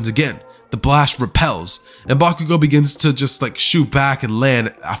just happens again. The blast repels, and Bakugo begins to just like shoot back and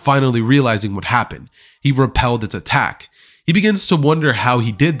land, finally realizing what happened. He repelled its attack. He begins to wonder how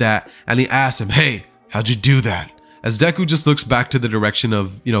he did that, and he asks him, "Hey, how'd you do that?" As Deku just looks back to the direction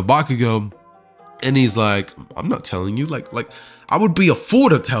of, Bakugo, and he's like, "I'm not telling you, like I would be a fool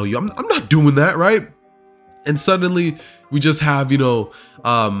to tell you. I'm not doing that, right?" And suddenly we just have,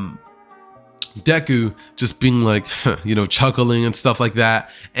 Deku just being like, chuckling and stuff like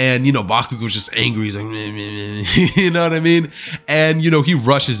that. And, Bakugo's just angry. He's like, meh, meh, meh. You know what I mean? And, he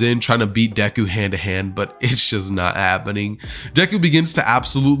rushes in trying to beat Deku hand to hand, but it's just not happening. Deku begins to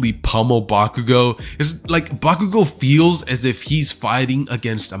absolutely pummel Bakugo. It's like Bakugo feels as if he's fighting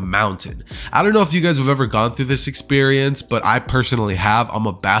against a mountain. I don't know if you guys have ever gone through this experience, but I personally have. I'm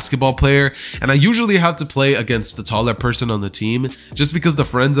a basketball player, and I usually have to play against the taller person on the team just because the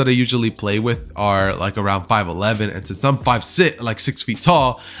friends that I usually play with are like around 5'11", and since I'm 6 feet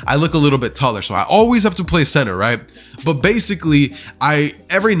tall, I look a little bit taller, so I always have to play center, right? But basically, I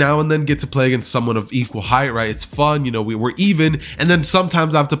every now and then get to play against someone of equal height, right? It's fun, we're even, and then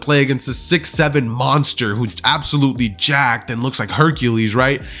sometimes I have to play against a 6'7" monster who's absolutely jacked and looks like Hercules,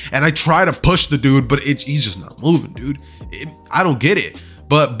 right? And I try to push the dude, but he's just not moving, dude. I don't get it.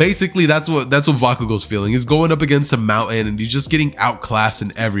 But basically, that's what Bakugo's feeling. He's going up against a mountain, and he's just getting outclassed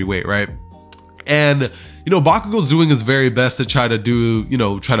in every way, right? And, Bakugo's doing his very best to try to do,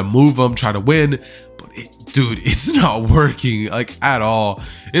 try to move him, try to win. But, dude, it's not working, like, at all.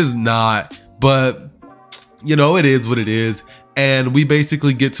 It's not. But, it is what it is. And we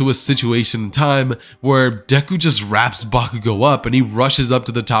basically get to a situation in time where Deku just wraps Bakugo up and he rushes up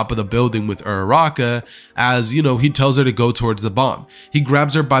to the top of the building with Uraraka as, he tells her to go towards the bomb. He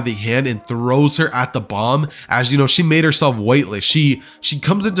grabs her by the hand and throws her at the bomb as, she made herself weightless. She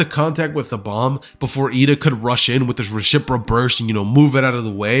comes into contact with the bomb before Ida could rush in with this reciprocal burst and, move it out of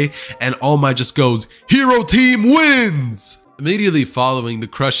the way. And All Might just goes, "Hero team wins!" Immediately following the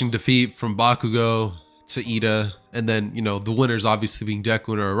crushing defeat from Bakugo to Ida, and then, the winners obviously being Deku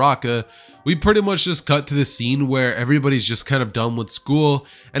and Uraraka, we pretty much just cut to the scene where everybody's just kind of done with school,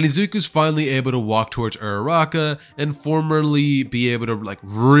 and Izuku's finally able to walk towards Uraraka and formally be able to, like,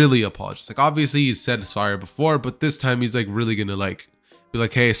 really apologize. Like, obviously he's said sorry before, but this time he's, like, really gonna, like, be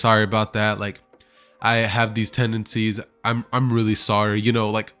like, "Hey, sorry about that. Like, I have these tendencies. I'm really sorry,"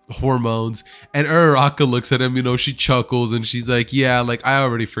 like hormones. And Uraraka looks at him, she chuckles and she's like, "Yeah, like, I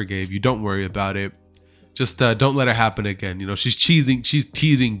already forgave you. Don't worry about it. Just don't let it happen again." She's teasing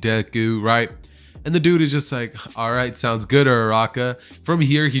Deku, right? And the dude is just like, "All right, sounds good, Uraraka." From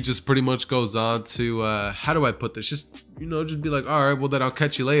here, he just pretty much goes on to, how do I put this? Just be like, "All right, well then I'll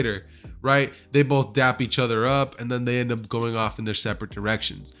catch you later," right? They both dap each other up, and then they end up going off in their separate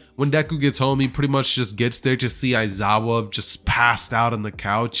directions. When Deku gets home, he pretty much just gets there to see Aizawa just passed out on the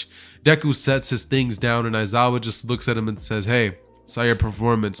couch. Deku sets his things down, and Aizawa just looks at him and says, "Hey, saw your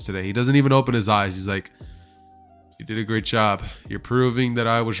performance today." He doesn't even open his eyes. He's like, "You did a great job. You're proving that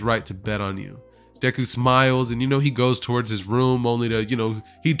I was right to bet on you." Deku smiles and, he goes towards his room only to,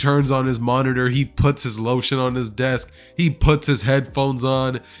 he turns on his monitor. He puts his lotion on his desk. He puts his headphones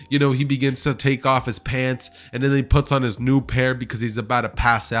on. He begins to take off his pants, and then he puts on his new pair because he's about to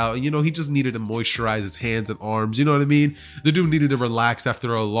pass out. And, he just needed to moisturize his hands and arms. You know what I mean? The dude needed to relax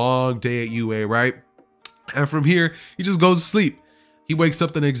after a long day at UA, right? And from here, he just goes to sleep. He wakes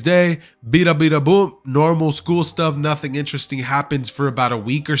up the next day, bida boom, normal school stuff, nothing interesting happens for about a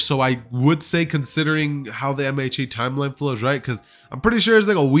week or so, I would say, considering how the MHA timeline flows, right? Because I'm pretty sure it's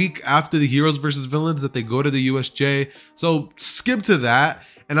like a week after the Heroes versus Villains that they go to the USJ. So skip to that.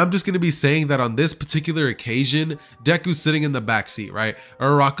 And I'm just going to be saying that on this particular occasion, Deku's sitting in the back seat, right?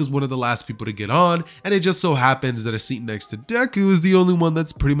 Uraraka's one of the last people to get on, and it just so happens that a seat next to Deku is the only one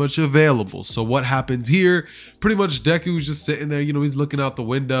that's pretty much available. So what happens here? Pretty much Deku's just sitting there, he's looking out the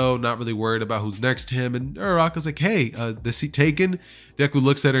window, not really worried about who's next to him, and Uraraka's like, "Hey, the seat taken?" Deku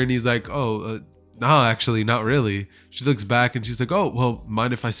looks at her and he's like, "Oh, no, actually, not really." She looks back and she's like, "Oh, well,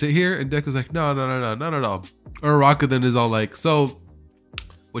 mind if I sit here?" And Deku's like, No. Uraraka then is all like, "So,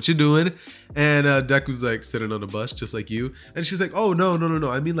 what you doing?" And Deku's like sitting on a bus just like you, and she's like, "Oh, no,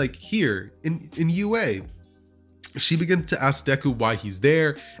 I mean, like, here in UA." She begins to ask Deku why he's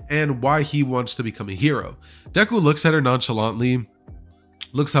there and why he wants to become a hero. Deku looks at her nonchalantly,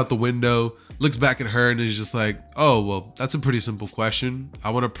 looks out the window, looks back at her, and is just like, "Oh, well, that's a pretty simple question.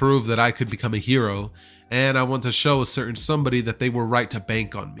 I want to prove that I could become a hero, and I want to show a certain somebody that they were right to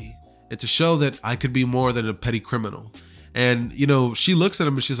bank on me." It's to show that I could be more than a petty criminal. And, you know, she looks at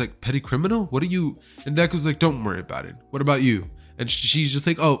him and she's like, petty criminal? What are you? And Deku's like, don't worry about it. What about you? And she's just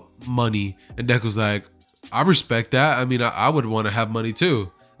like, oh, money. And Deku's like, I respect that. I mean, I would want to have money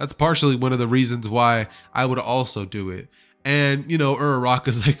too. That's partially one of the reasons why I would also do it. And, you know,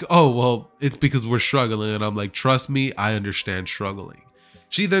 Uraraka's like, oh, well, it's because we're struggling. And I'm like, trust me, I understand struggling.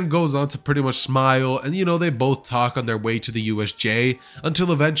 She then goes on to pretty much smile, and you know, they both talk on their way to the USJ until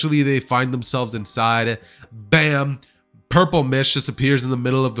eventually they find themselves inside. Bam! Purple mist just appears in the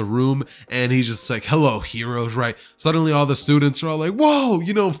middle of the room, and he's just like, hello, heroes, right? Suddenly all the students are all like, whoa,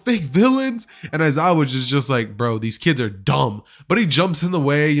 you know, fake villains? And Aizawa's is just like, bro, these kids are dumb. But he jumps in the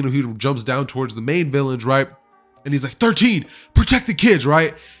way, you know, he jumps down towards the main villains, right? And he's like, 13, protect the kids,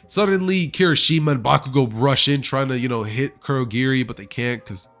 right? Suddenly, Kirishima and Bakugo rush in trying to, you know, hit Kurogiri, but they can't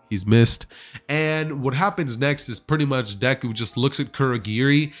because he's missed. And what happens next is pretty much Deku just looks at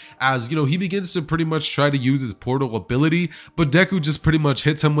Kurogiri as, you know, he begins to pretty much try to use his portal ability, but Deku just pretty much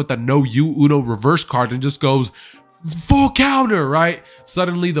hits him with the no Yu Uno reverse card and just goes, full counter, right?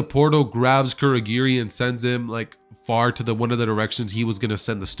 Suddenly, the portal grabs Kurogiri and sends him, like, far to one of the directions he was going to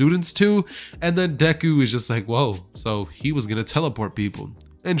send the students to. And then Deku is just like, whoa, so he was going to teleport people.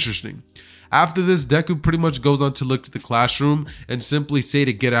 Interesting. After this, Deku pretty much goes on to look at the classroom and simply say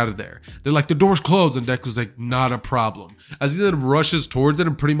to get out of there. They're like, the door's closed, and Deku's like, not a problem. As he then rushes towards it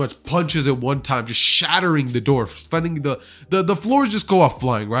and pretty much punches it one time, just shattering the door, fending the floors just go off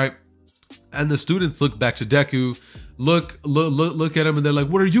flying, right? And the students look back to Deku, look at him, and they're like,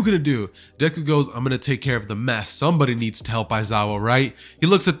 what are you gonna do? Deku goes, I'm gonna take care of the mess. Somebody needs to help Aizawa, right? He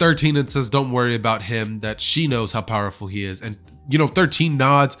looks at 13 and says, don't worry about him, that she knows how powerful he is. And, you know, 13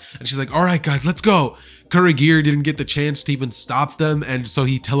 nods, and she's like, all right, guys, let's go. Kurogiri didn't get the chance to even stop them, and so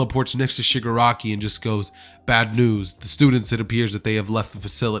he teleports next to Shigaraki and just goes, bad news. The students, it appears that they have left the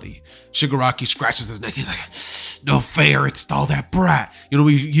facility. Shigaraki scratches his neck. He's like, no fair, it's all that brat. You know,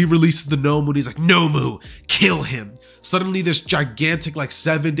 he releases the Nomu, and he's like, Nomu, kill him. Suddenly, this gigantic, like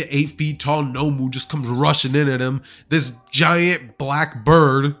 7 to 8 feet tall Nomu just comes rushing in at him. This giant black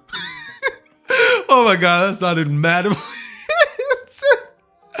bird. Oh my god, that sounded mad.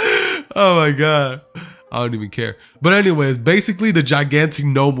 Oh my god. I don't even care. But anyways, basically the gigantic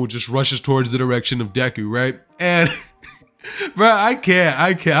Nomu just rushes towards the direction of Deku, right? And bro, I can't.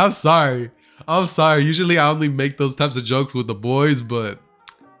 I'm sorry. Usually I only make those types of jokes with the boys, but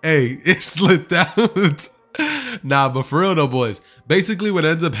hey, it slipped out. Nah, but for real though, boys. Basically what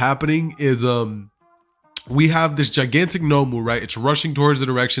ends up happening is we have this gigantic Nomu, right? It's rushing towards the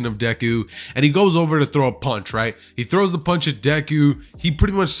direction of Deku, and he goes over to throw a punch, right? He throws the punch at Deku. He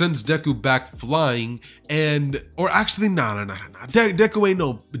pretty much sends Deku back flying, or actually, nah. Deku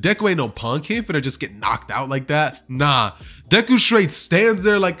ain't no punk. He ain't finna just get knocked out like that. Nah, Deku straight stands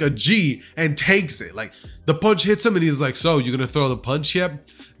there like a G and takes it. Like the punch hits him, and he's like, "So you gonna throw the punch yet?"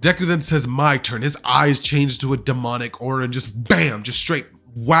 Deku then says, "My turn." His eyes change to a demonic aura, and just bam, just straight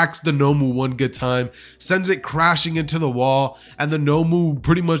whacks the Nomu one good time, sends it crashing into the wall, and the Nomu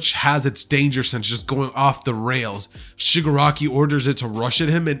pretty much has its danger sense just going off the rails. Shigaraki orders it to rush at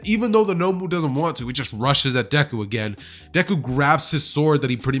him, and even though the Nomu doesn't want to, it just rushes at Deku again. Deku grabs his sword that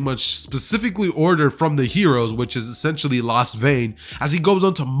he pretty much specifically ordered from the heroes, which is essentially Lost Vein, as he goes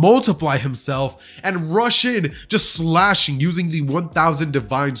on to multiply himself and rush in, just slashing using the 1000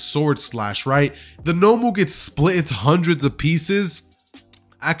 Divine Sword Slash, right? The Nomu gets split into hundreds of pieces.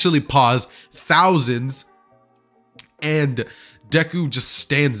 Actually, pause, thousands, and Deku just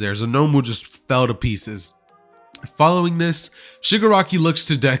stands there. Nomu just fell to pieces. Following this, Shigaraki looks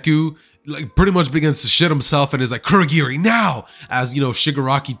to Deku, like pretty much begins to shit himself and is like, Kurogiri, now! As, you know,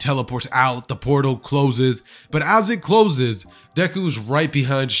 Shigaraki teleports out, the portal closes, but as it closes, Deku's right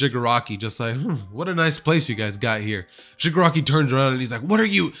behind Shigaraki, just like, what a nice place you guys got here. Shigaraki turns around and he's like, what are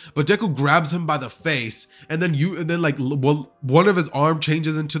you? But Deku grabs him by the face, and then like, one of his arm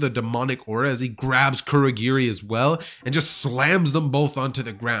changes into the demonic aura as he grabs Kurogiri as well, and just slams them both onto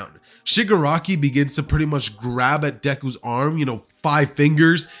the ground. Shigaraki begins to pretty much grab at Deku's arm, you know, 5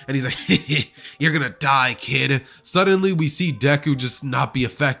 fingers, and he's like, you're gonna die, kid. Suddenly, we see Deku just not be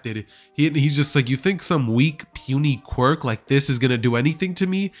affected. He's just like, you think some weak, puny quirk like this is gonna do anything to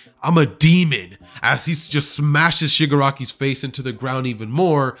me? I'm a demon. As he just smashes Shigaraki's face into the ground even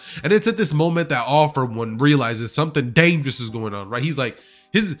more, and it's at this moment that All For One realizes something dangerous is going on, right? He's like,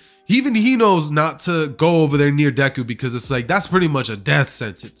 even he knows not to go over there near Deku because it's like, that's pretty much a death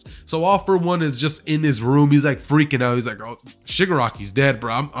sentence. So All For One is just in his room. He's like freaking out. He's like, oh, Shigaraki's dead,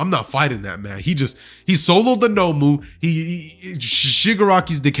 bro. I'm not fighting that, man. He soloed the Nomu.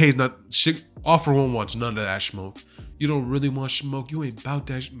 Shigaraki's decay is not, All For One wants none of that smoke. you don't really want smoke, you ain't about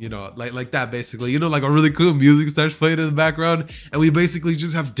that, you know, like that basically, you know, like a really cool music starts playing in the background, and we basically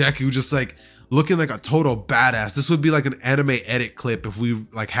just have Deku just like looking like a total badass. This would be like an anime edit clip if we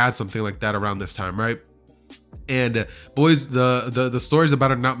like had something like that around this time, right? And boys, the story's about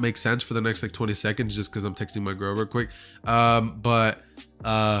to not make sense for the next like 20 seconds just because I'm texting my girl real quick. What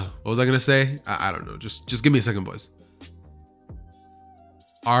was I gonna say? I don't know. Just give me a second, boys.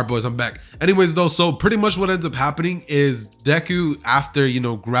 All right, boys, I'm back. Anyways, though, so pretty much what ends up happening is Deku, after, you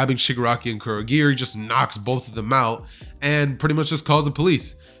know, grabbing Shigaraki and Kurogiri, just knocks both of them out and pretty much just calls the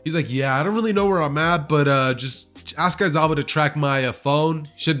police. He's like, yeah, I don't really know where I'm at, but just ask Aizawa to track my phone.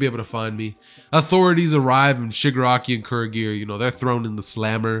 He should be able to find me. Authorities arrive and Shigaraki and Kurogiri, you know, they're thrown in the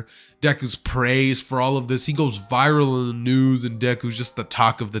slammer. Deku's praised for all of this. He goes viral in the news and Deku's just the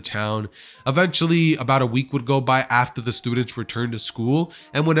talk of the town. Eventually, about a week would go by after the students return to school.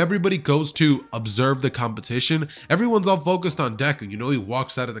 And when everybody goes to observe the competition, everyone's all focused on Deku. You know, he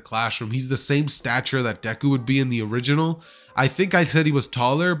walks out of the classroom. He's the same stature that Deku would be in the original. I think I said he was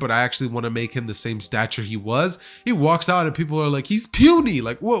taller, but I actually want to make him the same stature he was. He walks out and people are like, he's puny.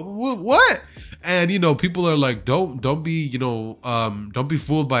 Like, what? And, you know, people are like, don't be, you know, don't be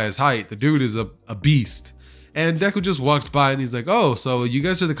fooled by his height. The dude is a beast. And Deku just walks by and he's like, oh, so you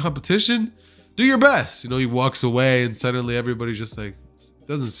guys are the competition? Do your best. You know, he walks away and suddenly everybody's just like,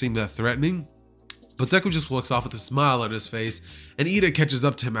 doesn't seem that threatening. But Deku just walks off with a smile on his face, and Ida catches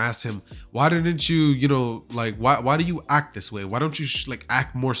up to him, asks him, why didn't you, you know, like, why do you act this way? Why don't you like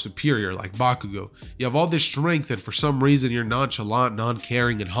act more superior like Bakugo? You have all this strength and for some reason you're nonchalant,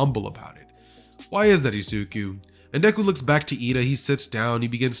 non-caring, and humble about it. Why is that, Izuku? And Deku looks back to Ida. He sits down, he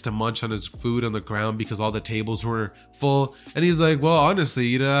begins to munch on his food on the ground because all the tables were full. And he's like, well,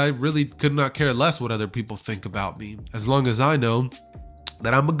 honestly, Ida, I really could not care less what other people think about me. As long as I know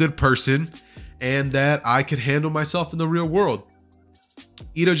that I'm a good person and that I could handle myself in the real world.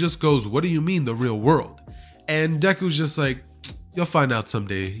 Ida just goes, what do you mean the real world? And Deku's just like, you'll find out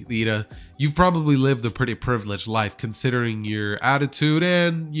someday, Ida. You've probably lived a pretty privileged life considering your attitude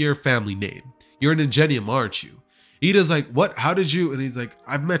and your family name. You're an ingenium, aren't you? Ida's like, what? How did you? And he's like,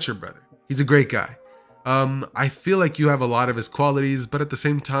 I've met your brother. He's a great guy. I feel like you have a lot of his qualities, but at the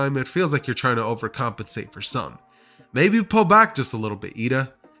same time, it feels like you're trying to overcompensate for some. Maybe pull back just a little bit,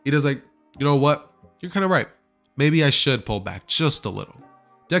 Ida. Ida's like, you know what? You're kind of right. Maybe I should pull back just a little.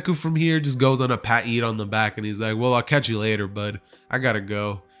 Deku from here just goes on a pat Ida on the back and he's like, well, I'll catch you later, bud. I gotta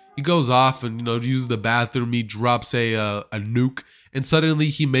go. He goes off and, you know, uses the bathroom. He drops a nuke and suddenly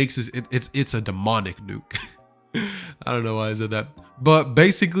he makes his, it's a demonic nuke. I don't know why I said that. But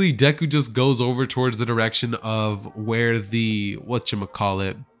basically Deku just goes over towards the direction of where the,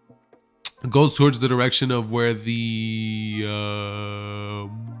 whatchamacallit, goes towards the direction of where the,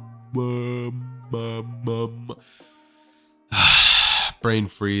 brain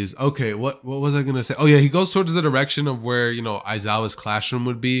freeze. Okay, what was I gonna say? Oh yeah, he goes towards the direction of where, you know, Aizawa's classroom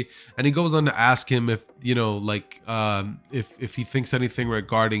would be, and he goes on to ask him if, you know, like if he thinks anything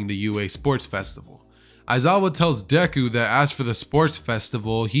regarding the UA Sports Festival. Aizawa tells Deku that as for the sports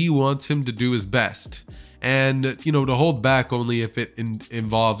festival, he wants him to do his best, and, you know, to hold back only if it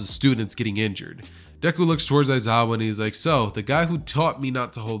involves students getting injured. Deku looks towards Aizawa and he's like, so the guy who taught me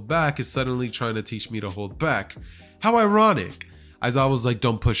not to hold back is suddenly trying to teach me to hold back. How ironic. Aizawa's like,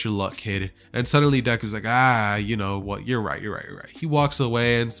 don't push your luck, kid. And suddenly Deku's like, you know what, you're right. He walks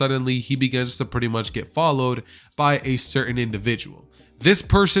away and suddenly he begins to pretty much get followed by a certain individual. This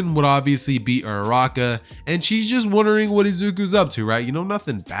person would obviously be Uraraka, and she's just wondering what Izuku's up to, right? You know,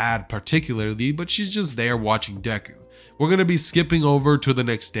 nothing bad particularly, but she's just there watching Deku. We're going to be skipping over to the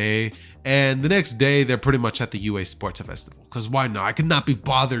next day, and the next day they're pretty much at the UA Sports Festival, because why not? I could not be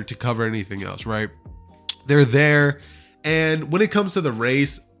bothered to cover anything else, right? They're there, and when it comes to the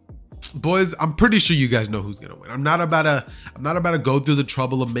race, boys, I'm pretty sure you guys know who's gonna win. I'm not about to go through the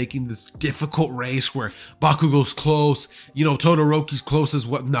trouble of making this difficult race where Bakugo's close, you know, Todoroki's close as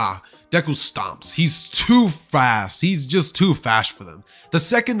well. Nah, Deku stomps. He's too fast. He's just too fast for them. The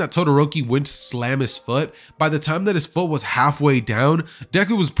second that Todoroki went to slam his foot, by the time that his foot was halfway down,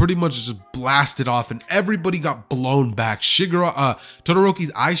 Deku was pretty much just blasted off and everybody got blown back.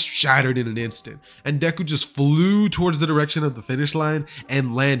 Todoroki's eyes shattered in an instant, and Deku just flew towards the direction of the finish line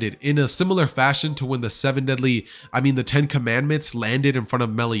and landed in a similar fashion to when the 10 Commandments landed in front of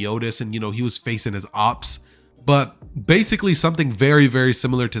Meliodas and, you know, he was facing his ops. But basically something very, very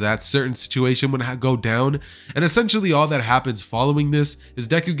similar to that certain situation would go down. And essentially all that happens following this is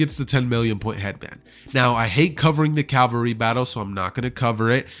Deku gets the 10 million point headband. Now, I hate covering the cavalry battle, so I'm not going to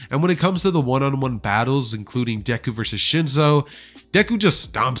cover it. And when it comes to the one-on-one battles, including Deku versus Shinzo, Deku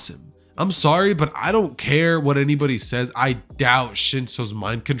just stomps him. I'm sorry, but I don't care what anybody says. I doubt Shinso's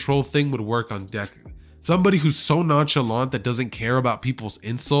mind control thing would work on Deku. Somebody who's so nonchalant that doesn't care about people's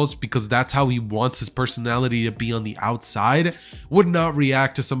insults because that's how he wants his personality to be on the outside would not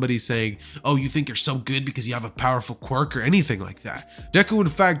react to somebody saying, oh, you think you're so good because you have a powerful quirk or anything like that. Deku, in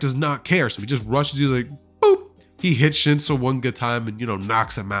fact, does not care. So he just rushes, he's like, boop. He hits Shinso one good time and,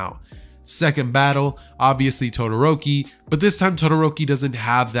 knocks him out. Second battle, obviously Todoroki, but this time Todoroki doesn't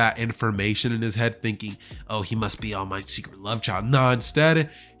have that information in his head thinking, oh, he must be All Might's secret love child. Nah, instead,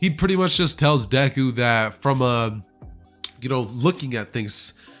 he pretty much just tells Deku that from looking at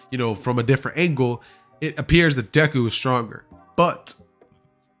things, from a different angle, it appears that Deku is stronger. But,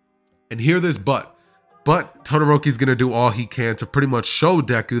 and hear this but Todoroki's gonna do all he can to pretty much show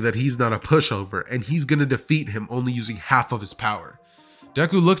Deku that he's not a pushover and he's gonna defeat him only using half of his power.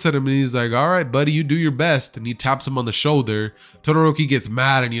 Deku looks at him and he's like, all right, buddy, you do your best. And he taps him on the shoulder. Todoroki gets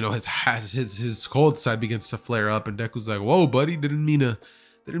mad and, his cold side begins to flare up. And Deku's like, whoa, buddy, didn't mean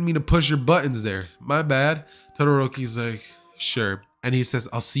to push your buttons there. My bad. Todoroki's like, sure. And he says,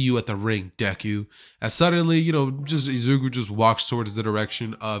 I'll see you at the ring, Deku. As suddenly, just Izuku just walks towards the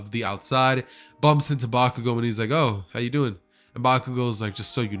direction of the outside, bumps into Bakugo and he's like, oh, how you doing? And Bakugo's like,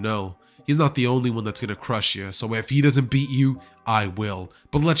 just so you know, he's not the only one that's gonna crush you. So if he doesn't beat you, I will.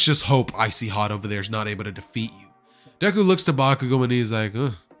 But let's just hope Icy Hot over there is not able to defeat you. Deku looks to Bakugo and he's like,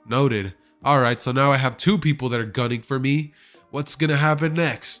 noted. Alright, so now I have two people that are gunning for me. What's gonna happen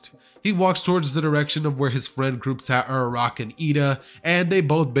next? He walks towards the direction of where his friend groups at Uraraka and Ida, and they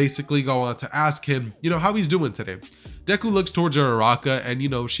both basically go on to ask him, how he's doing today. Deku looks towards Uraraka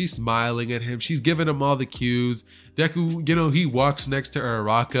and, she's smiling at him. She's giving him all the cues. Deku, he walks next to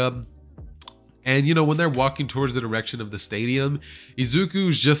Uraraka. And, when they're walking towards the direction of the stadium,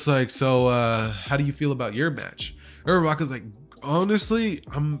 Izuku's just like, so, how do you feel about your match? Uraraka's like, honestly,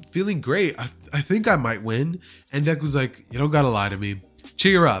 I'm feeling great. I think I might win. And Deku's like, you don't gotta lie to me.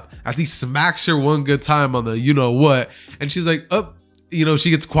 Cheer up. As he smacks her one good time on the you-know-what. And she's like, oh, she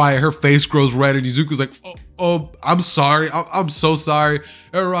gets quiet. Her face grows red. And Izuku's like, oh, I'm sorry. I'm so sorry.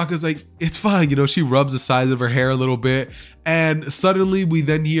 Uraraka's like, it's fine. She rubs the sides of her hair a little bit. And suddenly we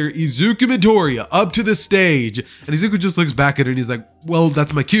then hear Izuku Midoriya up to the stage. And Izuku just looks back at her and he's like, well,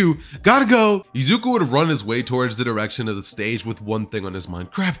 that's my cue. Gotta go. Izuku would run his way towards the direction of the stage with one thing on his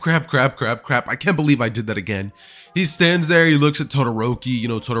mind. Crap. I can't believe I did that again. He stands there. He looks at Todoroki.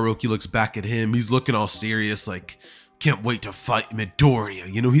 Todoroki looks back at him. He's looking all serious like, can't wait to fight Midoriya.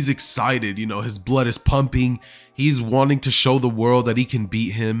 He's excited. His blood is pumping. He's wanting to show the world that he can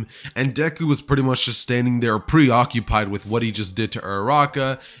beat him. And Deku was pretty much just standing there preoccupied with what he just did to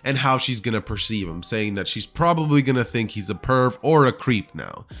Uraraka and how she's going to perceive him, saying that she's probably going to think he's a perv or a creep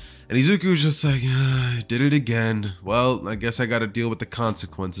now. And Izuku's just like, I did it again. Well, I guess I got to deal with the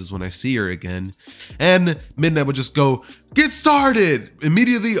consequences when I see her again. And Midnight would just go, get started.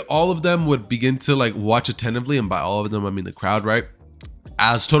 Immediately, all of them would begin to watch attentively. And by all of them, I mean the crowd, right?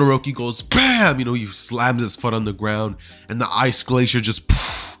 As Todoroki goes, bam, he slams his foot on the ground and the ice glacier just,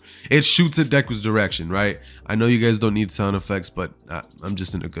 it shoots at Deku's direction, right? I know you guys don't need sound effects, but I'm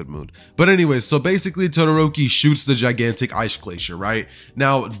just in a good mood. But anyways, so basically Todoroki shoots the gigantic ice glacier, right?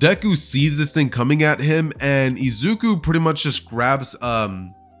 Now, Deku sees this thing coming at him and Izuku pretty much just grabs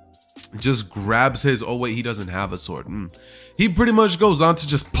his, oh wait, he doesn't have a sword. He pretty much goes on to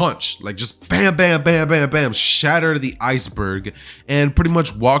just punch, just bam, bam, bam, bam, bam, shatter the iceberg and pretty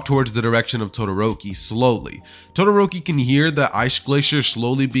much walk towards the direction of Todoroki slowly. Todoroki can hear the ice glacier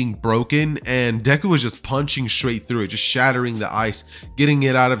slowly being broken and Deku is just punching straight through it, just shattering the ice, getting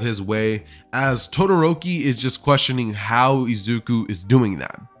it out of his way as Todoroki is just questioning how Izuku is doing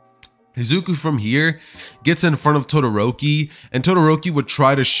that. Izuku from here gets in front of Todoroki and Todoroki would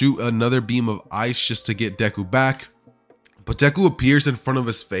try to shoot another beam of ice just to get Deku back. But Deku appears in front of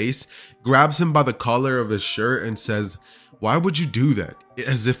his face, grabs him by the collar of his shirt and says, why would you do that?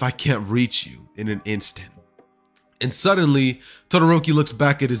 As if I can't reach you in an instant. And suddenly Todoroki looks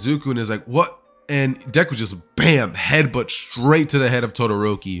back at Izuku and is like, what? And Deku just bam, headbutt straight to the head of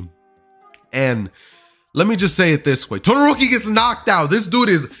Todoroki. And let me just say it this way. Todoroki gets knocked out. This dude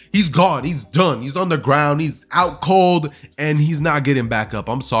he's gone. He's done. He's on the ground. He's out cold and he's not getting back up.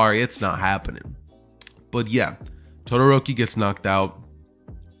 I'm sorry. It's not happening. But yeah, Todoroki gets knocked out.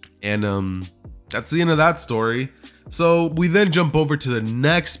 And that's the end of that story. So we then jump over to the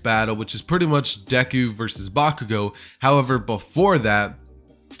next battle, which is pretty much Deku versus Bakugo. However, before that,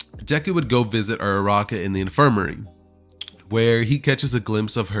 Deku would go visit Uraraka in the infirmary, where he catches a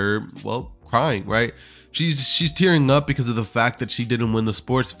glimpse of her, well, crying, right? She's tearing up because of the fact that she didn't win the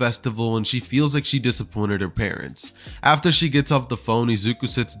sports festival, and she feels like she disappointed her parents. After she gets off the phone, Izuku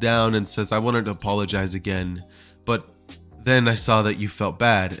sits down and says, I wanted to apologize again, but then I saw that you felt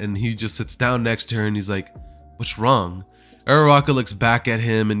bad. And he just sits down next to her and he's like, what's wrong? Uraraka looks back at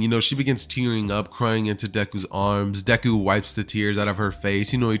him and, she begins tearing up, crying into Deku's arms. Deku wipes the tears out of her face.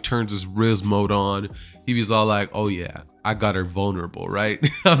 He turns his Riz mode on. He was all like, oh yeah, I got her vulnerable, right?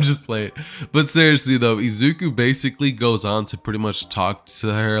 I'm just playing. But seriously though, Izuku basically goes on to pretty much talk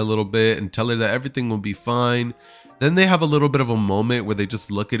to her a little bit and tell her that everything will be fine. Then they have a little bit of a moment where they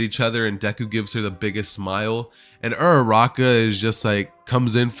just look at each other and Deku gives her the biggest smile. And Uraraka is just like,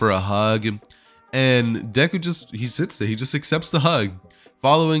 comes in for a hug. And Deku he sits there, he just accepts the hug.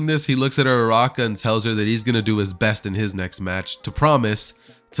 Following this, he looks at Uraraka and tells her that he's gonna do his best in his next match to promise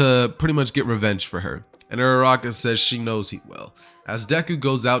to pretty much get revenge for her. And Uraraka says she knows he will. As Deku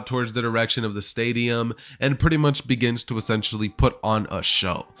goes out towards the direction of the stadium and pretty much begins to essentially put on a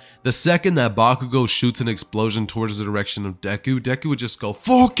show. The second that Bakugo shoots an explosion towards the direction of Deku, Deku would just go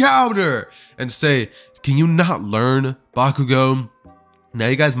full counter and say, can you not learn, Bakugo? Now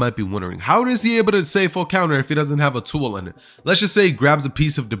you guys might be wondering, how is he able to say full counter if he doesn't have a tool in it? Let's just say he grabs a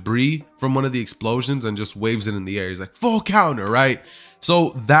piece of debris from one of the explosions and just waves it in the air. He's like, full counter, right?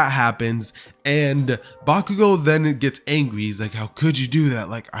 So that happens and Bakugo then gets angry. He's like, how could you do that?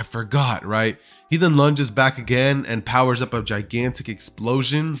 Like, I forgot, right? He then lunges back again and powers up a gigantic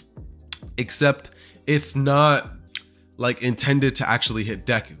explosion, except it's not like intended to actually hit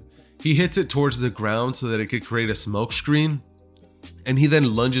Deku. He hits it towards the ground so that it could create a smoke screen. And he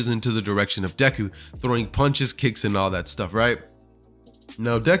then lunges into the direction of Deku, throwing punches, kicks, and all that stuff, right?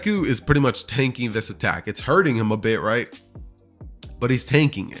 Now, Deku is pretty much tanking this attack. It's hurting him a bit, right? But he's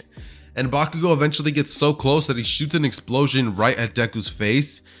tanking it. And Bakugo eventually gets so close that he shoots an explosion right at Deku's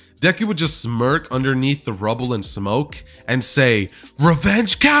face. Deku would just smirk underneath the rubble and smoke and say,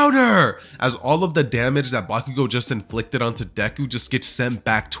 revenge counter! As all of the damage that Bakugo just inflicted onto Deku just gets sent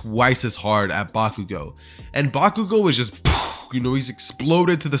back twice as hard at Bakugo. And Bakugo is just, he's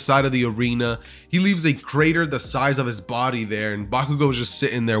exploded to the side of the arena. He leaves a crater the size of his body there, and Bakugo is just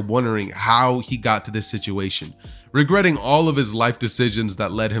sitting there wondering how he got to this situation, regretting all of his life decisions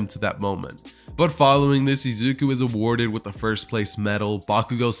that led him to that moment. But following this, Izuku is awarded with the first place medal,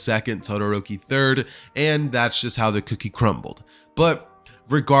 Bakugo second, Todoroki third, and that's just how the cookie crumbled. But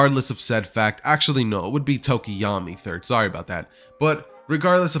regardless of said fact, actually no, it would be Tokiyami third, sorry about that. But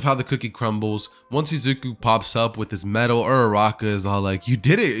regardless of how the cookie crumbles, once Izuku pops up with his medal, Uraraka is all like, you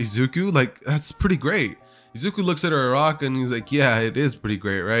did it, Izuku, like, that's pretty great. Izuku looks at Uraraka and he's like, yeah, it is pretty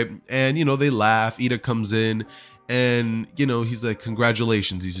great, right? And, they laugh, Ida comes in, and, he's like,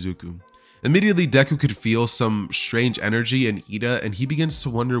 congratulations, Izuku. Immediately, Deku could feel some strange energy in Ida, and he begins to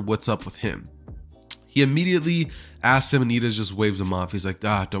wonder what's up with him. He immediately asks him, and Ida just waves him off. He's like,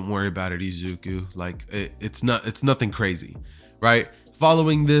 don't worry about it, Izuku. Like, it's nothing crazy, right?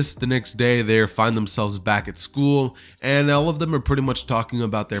 Following this, the next day, they find themselves back at school, and all of them are pretty much talking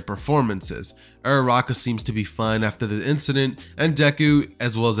about their performances. Uraraka seems to be fine after the incident, and Deku,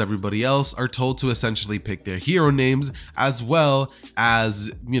 as well as everybody else, are told to essentially pick their hero names, as well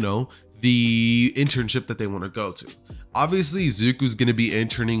as, the internship that they want to go to. Obviously, Izuku's going to be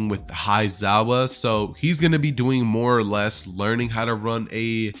interning with Aizawa, so he's going to be doing more or less learning how to run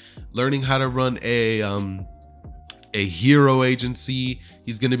a hero agency.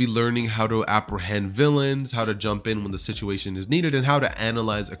 He's going to be learning how to apprehend villains, how to jump in when the situation is needed, and how to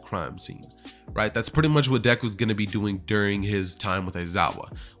analyze a crime scene, right? That's pretty much what Deku's going to be doing during his time with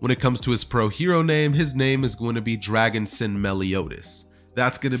Aizawa. When it comes to his pro hero name, his name is going to be Dragon Sin Meliodas.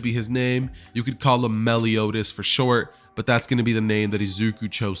 That's going to be his name. You could call him Meliodas for short, but that's going to be the name that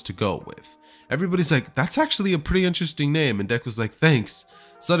Izuku chose to go with. Everybody's like, that's actually a pretty interesting name, and Deku's like, thanks.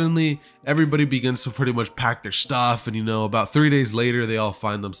 Suddenly, everybody begins to pretty much pack their stuff, and about 3 days later, they all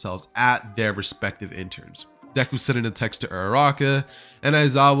find themselves at their respective interns. Deku sending a text to Uraraka, and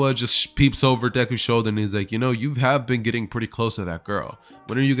Aizawa just peeps over Deku's shoulder, and he's like, you have been getting pretty close to that girl.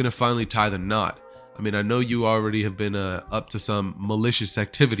 When are you going to finally tie the knot? I mean, I know you already have been up to some malicious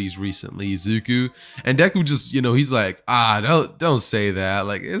activities recently, Izuku. And Deku just, he's like, don't say that.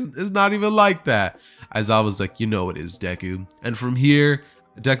 Like, it's not even like that. Aizawa's like, it is, Deku. And from here,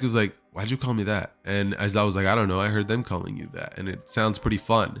 Deku's like, why'd you call me that? And Aizawa's like, I don't know, I heard them calling you that, and it sounds pretty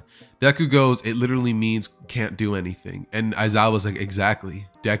fun. Deku goes, it literally means can't do anything. And Aizawa's like, exactly,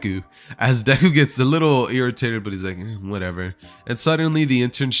 Deku. As Deku gets a little irritated, but he's like, whatever. And suddenly the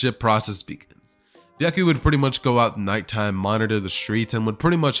internship process begins. Deku would pretty much go out at nighttime, monitor the streets, and would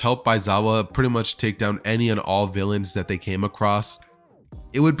pretty much help Aizawa pretty much take down any and all villains that they came across.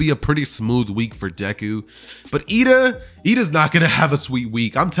 it would be a pretty smooth week for Deku. But Ida's not gonna have a sweet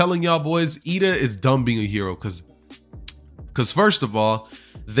week. I'm telling y'all boys, Ida is done being a hero because first of all,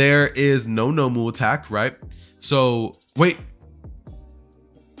 there is no Nomu attack, right? So wait,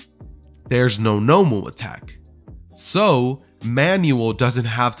 there's no Nomu attack. So Manuel doesn't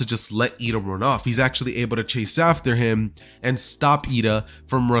have to just let Ida run off. He's actually able to chase after him and stop Ida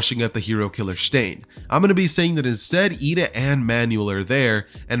from rushing at the hero killer Stain. I'm going to be saying that instead Ida and Manuel are there,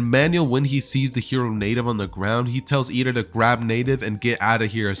 and Manuel, when he sees the hero native on the ground, he tells Ida to grab native and get out of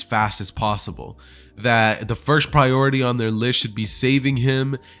here as fast as possible. That the first priority on their list should be saving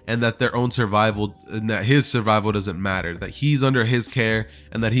him, and that their own survival, and that his survival doesn't matter, that he's under his care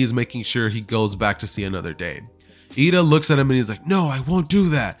and that he's making sure he goes back to see another day. Ida looks at him and he's like, no, I won't do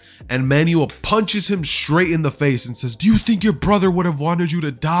that. And Manuel punches him straight in the face and says, do you think your brother would have wanted you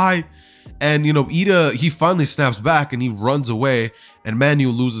to die? And you know, Ida, he finally snaps back and he runs away, and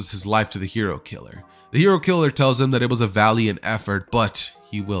Manuel loses his life to the hero killer. The hero killer tells him that it was a valiant effort, but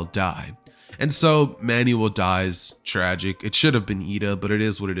he will die. And so Manuel dies. Tragic. It should have been Ida, but it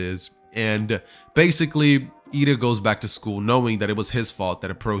is what it is. And basically, Ida goes back to school knowing that it was his fault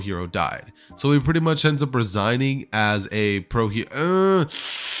that a pro hero died. So he pretty much ends up resigning as a pro hero.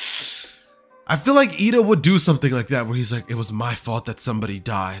 I feel like Ida would do something like that where he's like, it was my fault that somebody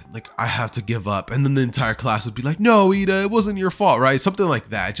died. Like, I have to give up. And then the entire class would be like, no, Ida, it wasn't your fault, right? Something like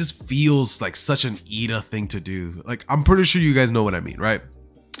that. It just feels like such an Ida thing to do. Like, I'm pretty sure you guys know what I mean, right?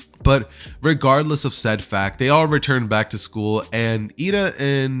 But regardless of said fact, they all return back to school, and Ida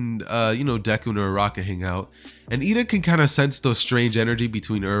and, Deku and Uraraka hang out. And Ida can kind of sense the strange energy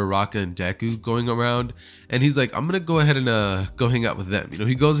between Uraraka and Deku going around. And he's like, I'm going to go ahead and go hang out with them. You know,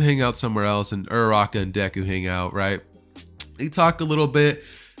 he goes to hang out somewhere else, and Uraraka and Deku hang out, right? They talk a little bit,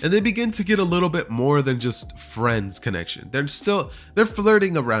 and they begin to get a little bit more than just friends connection. They're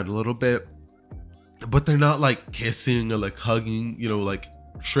flirting around a little bit, but they're not like kissing or like hugging, you know, like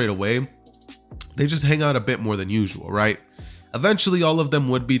straight away. They just hang out a bit more than usual, right? Eventually all of them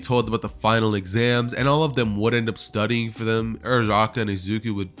would be told about the final exams, and all of them would end up studying for them. Uraraka and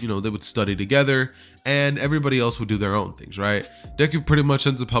Izuku would, they would study together, and everybody else would do their own things, right? Deku pretty much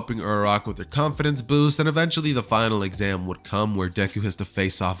ends up helping Uraraka with their confidence boost, and eventually the final exam would come where Deku has to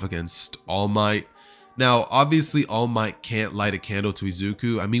face off against All Might. Now, obviously All Might can't light a candle to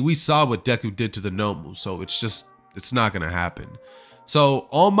Izuku. I mean, we saw what Deku did to the Nomu, so it's not gonna happen. So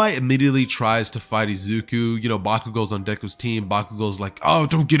All Might immediately tries to fight Izuku. Bakugo's on Deku's team. Bakugo's like, oh,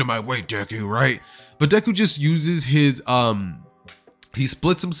 don't get in my way, Deku, right? But Deku just uses his, he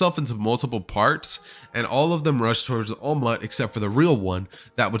splits himself into multiple parts, and all of them rush towards All Might except for the real one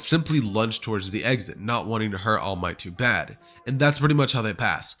that would simply lunge towards the exit, not wanting to hurt All Might too bad. And that's pretty much how they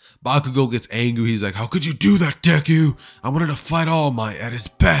pass. Bakugo gets angry. He's like, how could you do that, Deku? I wanted to fight All Might at his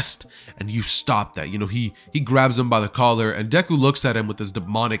best, and you stopped that. He grabs him by the collar, and Deku looks at him with his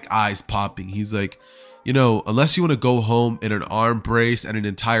demonic eyes popping. He's like, unless you want to go home in an arm brace and an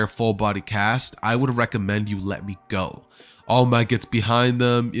entire full body cast, I would recommend you let me go. All Might gets behind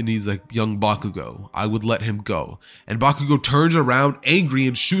them, and he's like, young Bakugo, I would let him go. And Bakugo turns around angry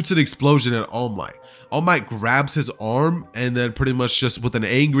and shoots an explosion at All Might. All Might grabs his arm, and then pretty much just with an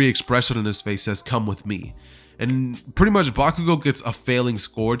angry expression on his face says, come with me. And pretty much Bakugo gets a failing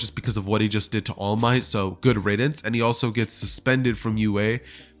score just because of what he just did to All Might, so good riddance. And he also gets suspended from UA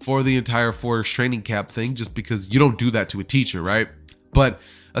for the entire forest training camp thing, just because you don't do that to a teacher, right? But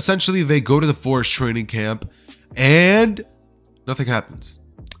essentially they go to the forest training camp, and nothing happens.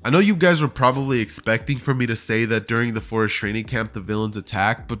 I know you guys were probably expecting for me to say that during the forest training camp the villains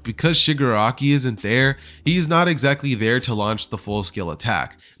attack, but because Shigaraki isn't there, he's not exactly there to launch the full-scale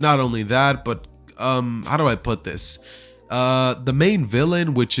attack. Not only that, but how do I put this? The main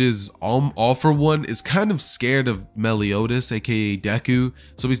villain, which is All For One, is kind of scared of Meliodas, aka Deku,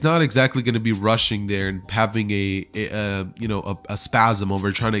 so he's not exactly going to be rushing there and having a spasm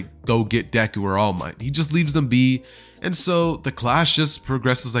over trying to go get Deku or All Might. He just leaves them be. And so the clash just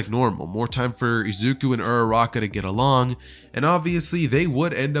progresses like normal. More time for Izuku and Uraraka to get along. And obviously they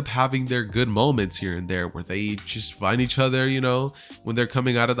would end up having their good moments here and there where they just find each other, when they're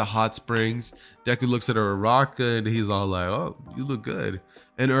coming out of the hot springs. Deku looks at Uraraka and he's all like, oh, you look good.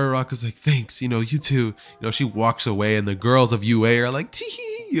 And Uraraka's like, thanks, you too. She walks away, and the girls of UA are like, tee,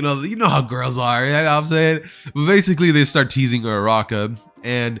 you know how girls are, you know what I'm saying? But basically they start teasing Uraraka.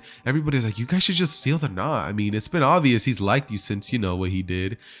 And everybody's like, you guys should just seal the knot. I mean, it's been obvious he's liked you since you know what he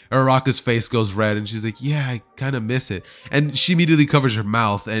did. Uraraka's face goes red, and she's like, yeah, I kind of miss it. And she immediately covers her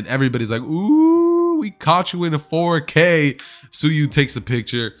mouth, and everybody's like, ooh, we caught you in a 4K. Suyu takes a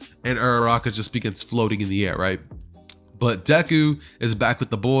picture, and Uraraka just begins floating in the air, right? But Deku is back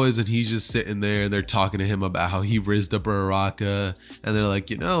with the boys and he's just sitting there and they're talking to him about how he rizzed up Uraraka. And they're like,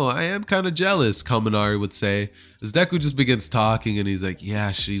 you know, I am kind of jealous, Kaminari would say. As Deku just begins talking and he's like,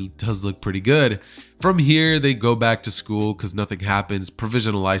 yeah, she does look pretty good. From here, they go back to school because nothing happens.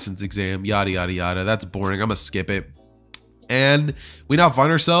 Provisional license exam, yada, yada, yada. That's boring. I'm going to skip it. And we now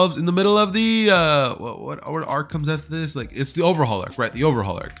find ourselves in the middle of the, what arc comes after this? Like, it's the overhaul arc, right? The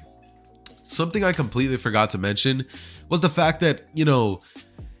overhaul arc. Something I completely forgot to mention was the fact that, you know,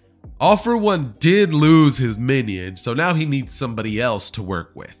 All For One did lose his minion, so now he needs somebody else to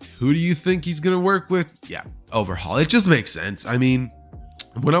work with. Who do you think he's gonna work with? Yeah, Overhaul. It just makes sense. I mean,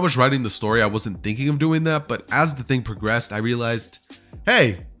 when I was writing the story, I wasn't thinking of doing that, but as the thing progressed, I realized,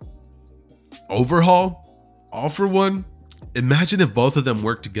 hey, Overhaul, All For One, imagine if both of them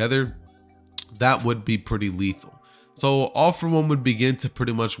worked together. That would be pretty lethal. So All For One would begin to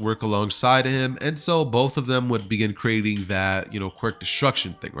pretty much work alongside him, and so both of them would begin creating that, you know, quirk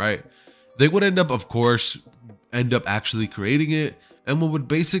destruction thing, right? They would end up, of course, actually creating it, and what would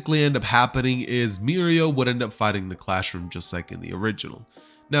basically end up happening is Mirio would end up fighting the classroom just like in the original.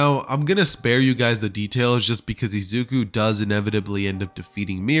 Now, I'm gonna spare you guys the details just because Izuku does inevitably end up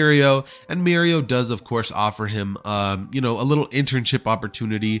defeating Mirio, and Mirio does, of course, offer him, you know, a little internship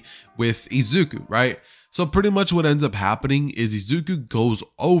opportunity with Izuku, right? So pretty much what ends up happening is Izuku goes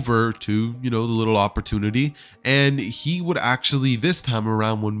over to, you know, the little opportunity, and he would actually, this time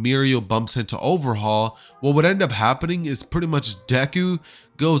around when Mirio bumps into Overhaul, what would end up happening is pretty much Deku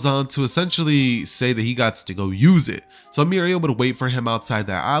goes on to essentially say that he got to go use it. So Mirio would wait for him outside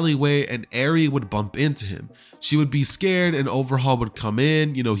that alleyway and Eri would bump into him. She would be scared and Overhaul would come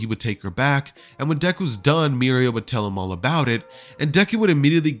in, you know, he would take her back. And when Deku's done, Mirio would tell him all about it. And Deku would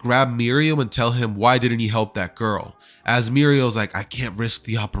immediately grab Mirio and tell him why didn't he help that girl? As Mirio's like, I can't risk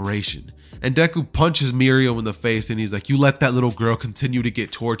the operation. And Deku punches Mirio in the face and he's like, you let that little girl continue to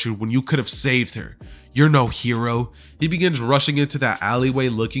get tortured when you could have saved her. You're no hero. He begins rushing into that alleyway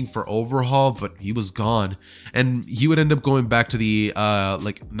looking for Overhaul, but he was gone. And he would end up going back to the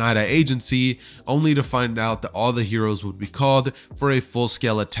like Nida agency, only to find out that all the heroes would be called for a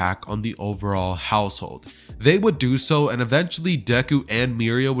full-scale attack on the overall household. They would do so, and eventually Deku and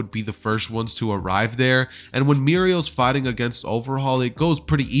Mirio would be the first ones to arrive there. And when Mirio's fighting against Overhaul, it goes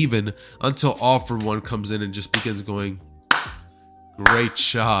pretty even until All For One comes in and just begins going, great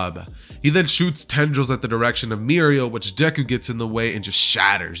job. He then shoots tendrils at the direction of Mirio, which Deku gets in the way and just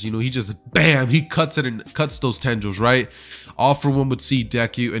shatters. You know, he just, bam, he cuts it and cuts those tendrils, right? All For One would see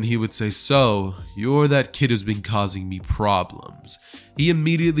Deku and he would say, so, you're that kid who's been causing me problems. He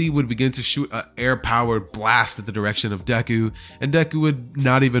immediately would begin to shoot an air-powered blast at the direction of Deku, and Deku would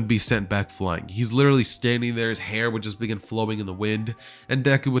not even be sent back flying. He's literally standing there, his hair would just begin flowing in the wind, and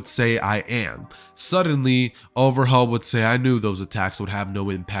Deku would say, I am. Suddenly, Overhaul would say, I knew those attacks would have no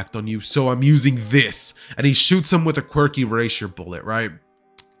impact on you, so I'm using this. And he shoots him with a quirk erasure bullet, right?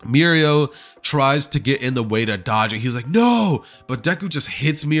 Mirio tries to get in the way to dodge it. He's like, no, but Deku just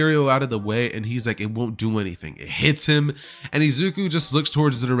hits Mirio out of the way and he's like, it won't do anything. It hits him and Izuku just looks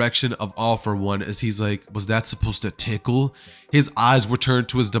towards the direction of All For One as he's like, was that supposed to tickle? His eyes return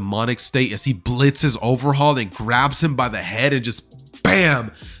to his demonic state as he blitzes Overhaul and grabs him by the head and just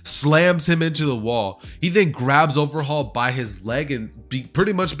bam, slams him into the wall. He then grabs Overhaul by his leg and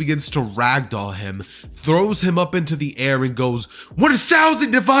pretty much begins to ragdoll him, throws him up into the air and goes, 1,000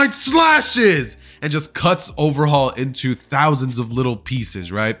 divine slashes, and just cuts Overhaul into thousands of little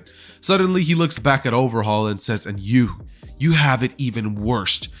pieces, right? Suddenly he looks back at Overhaul and says, and you have it even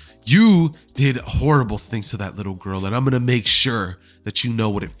worse. You did horrible things to that little girl, and I'm gonna make sure that you know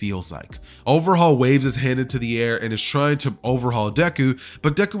what it feels like. Overhaul waves his hand into the air and is trying to overhaul Deku,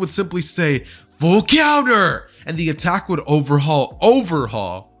 but Deku would simply say, full counter! And the attack would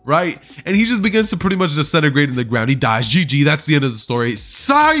overhaul, right? And he just begins to pretty much disintegrate in the ground. He dies. GG, that's the end of the story.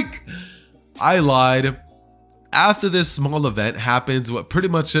 Psych! I lied. After this small event happens, what pretty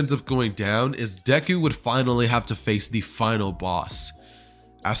much ends up going down is Deku would finally have to face the final boss,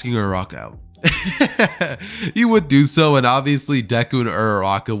 asking Uraraka out. He would do so, and obviously Deku and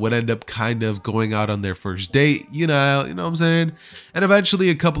Uraraka would end up kind of going out on their first date, you know what I'm saying? And eventually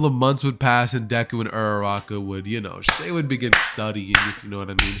a couple of months would pass and Deku and Uraraka would, you know, they would begin studying, if you know what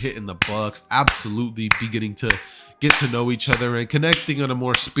I mean, hitting the books, absolutely beginning to get to know each other and connecting on a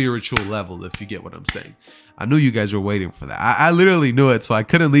more spiritual level, if you get what I'm saying. I knew you guys were waiting for that. I literally knew it, so I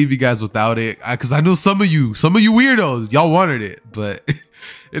couldn't leave you guys without it, because I know some of you weirdos, y'all wanted it, but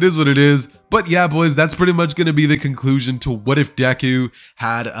It is what it is. But yeah, boys, that's pretty much going to be the conclusion to what if Deku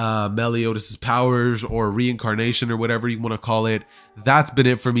had Meliodas' powers or reincarnation or whatever you want to call it. That's been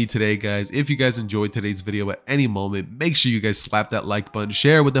it for me today, guys. If you guys enjoyed today's video at any moment, make sure you guys slap that like button,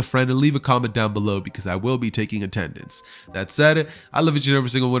 share with a friend, and leave a comment down below because I will be taking attendance. That said, I love each and every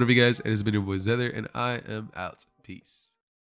single one of you guys. It has been your boy Xehther, and I am out. Peace.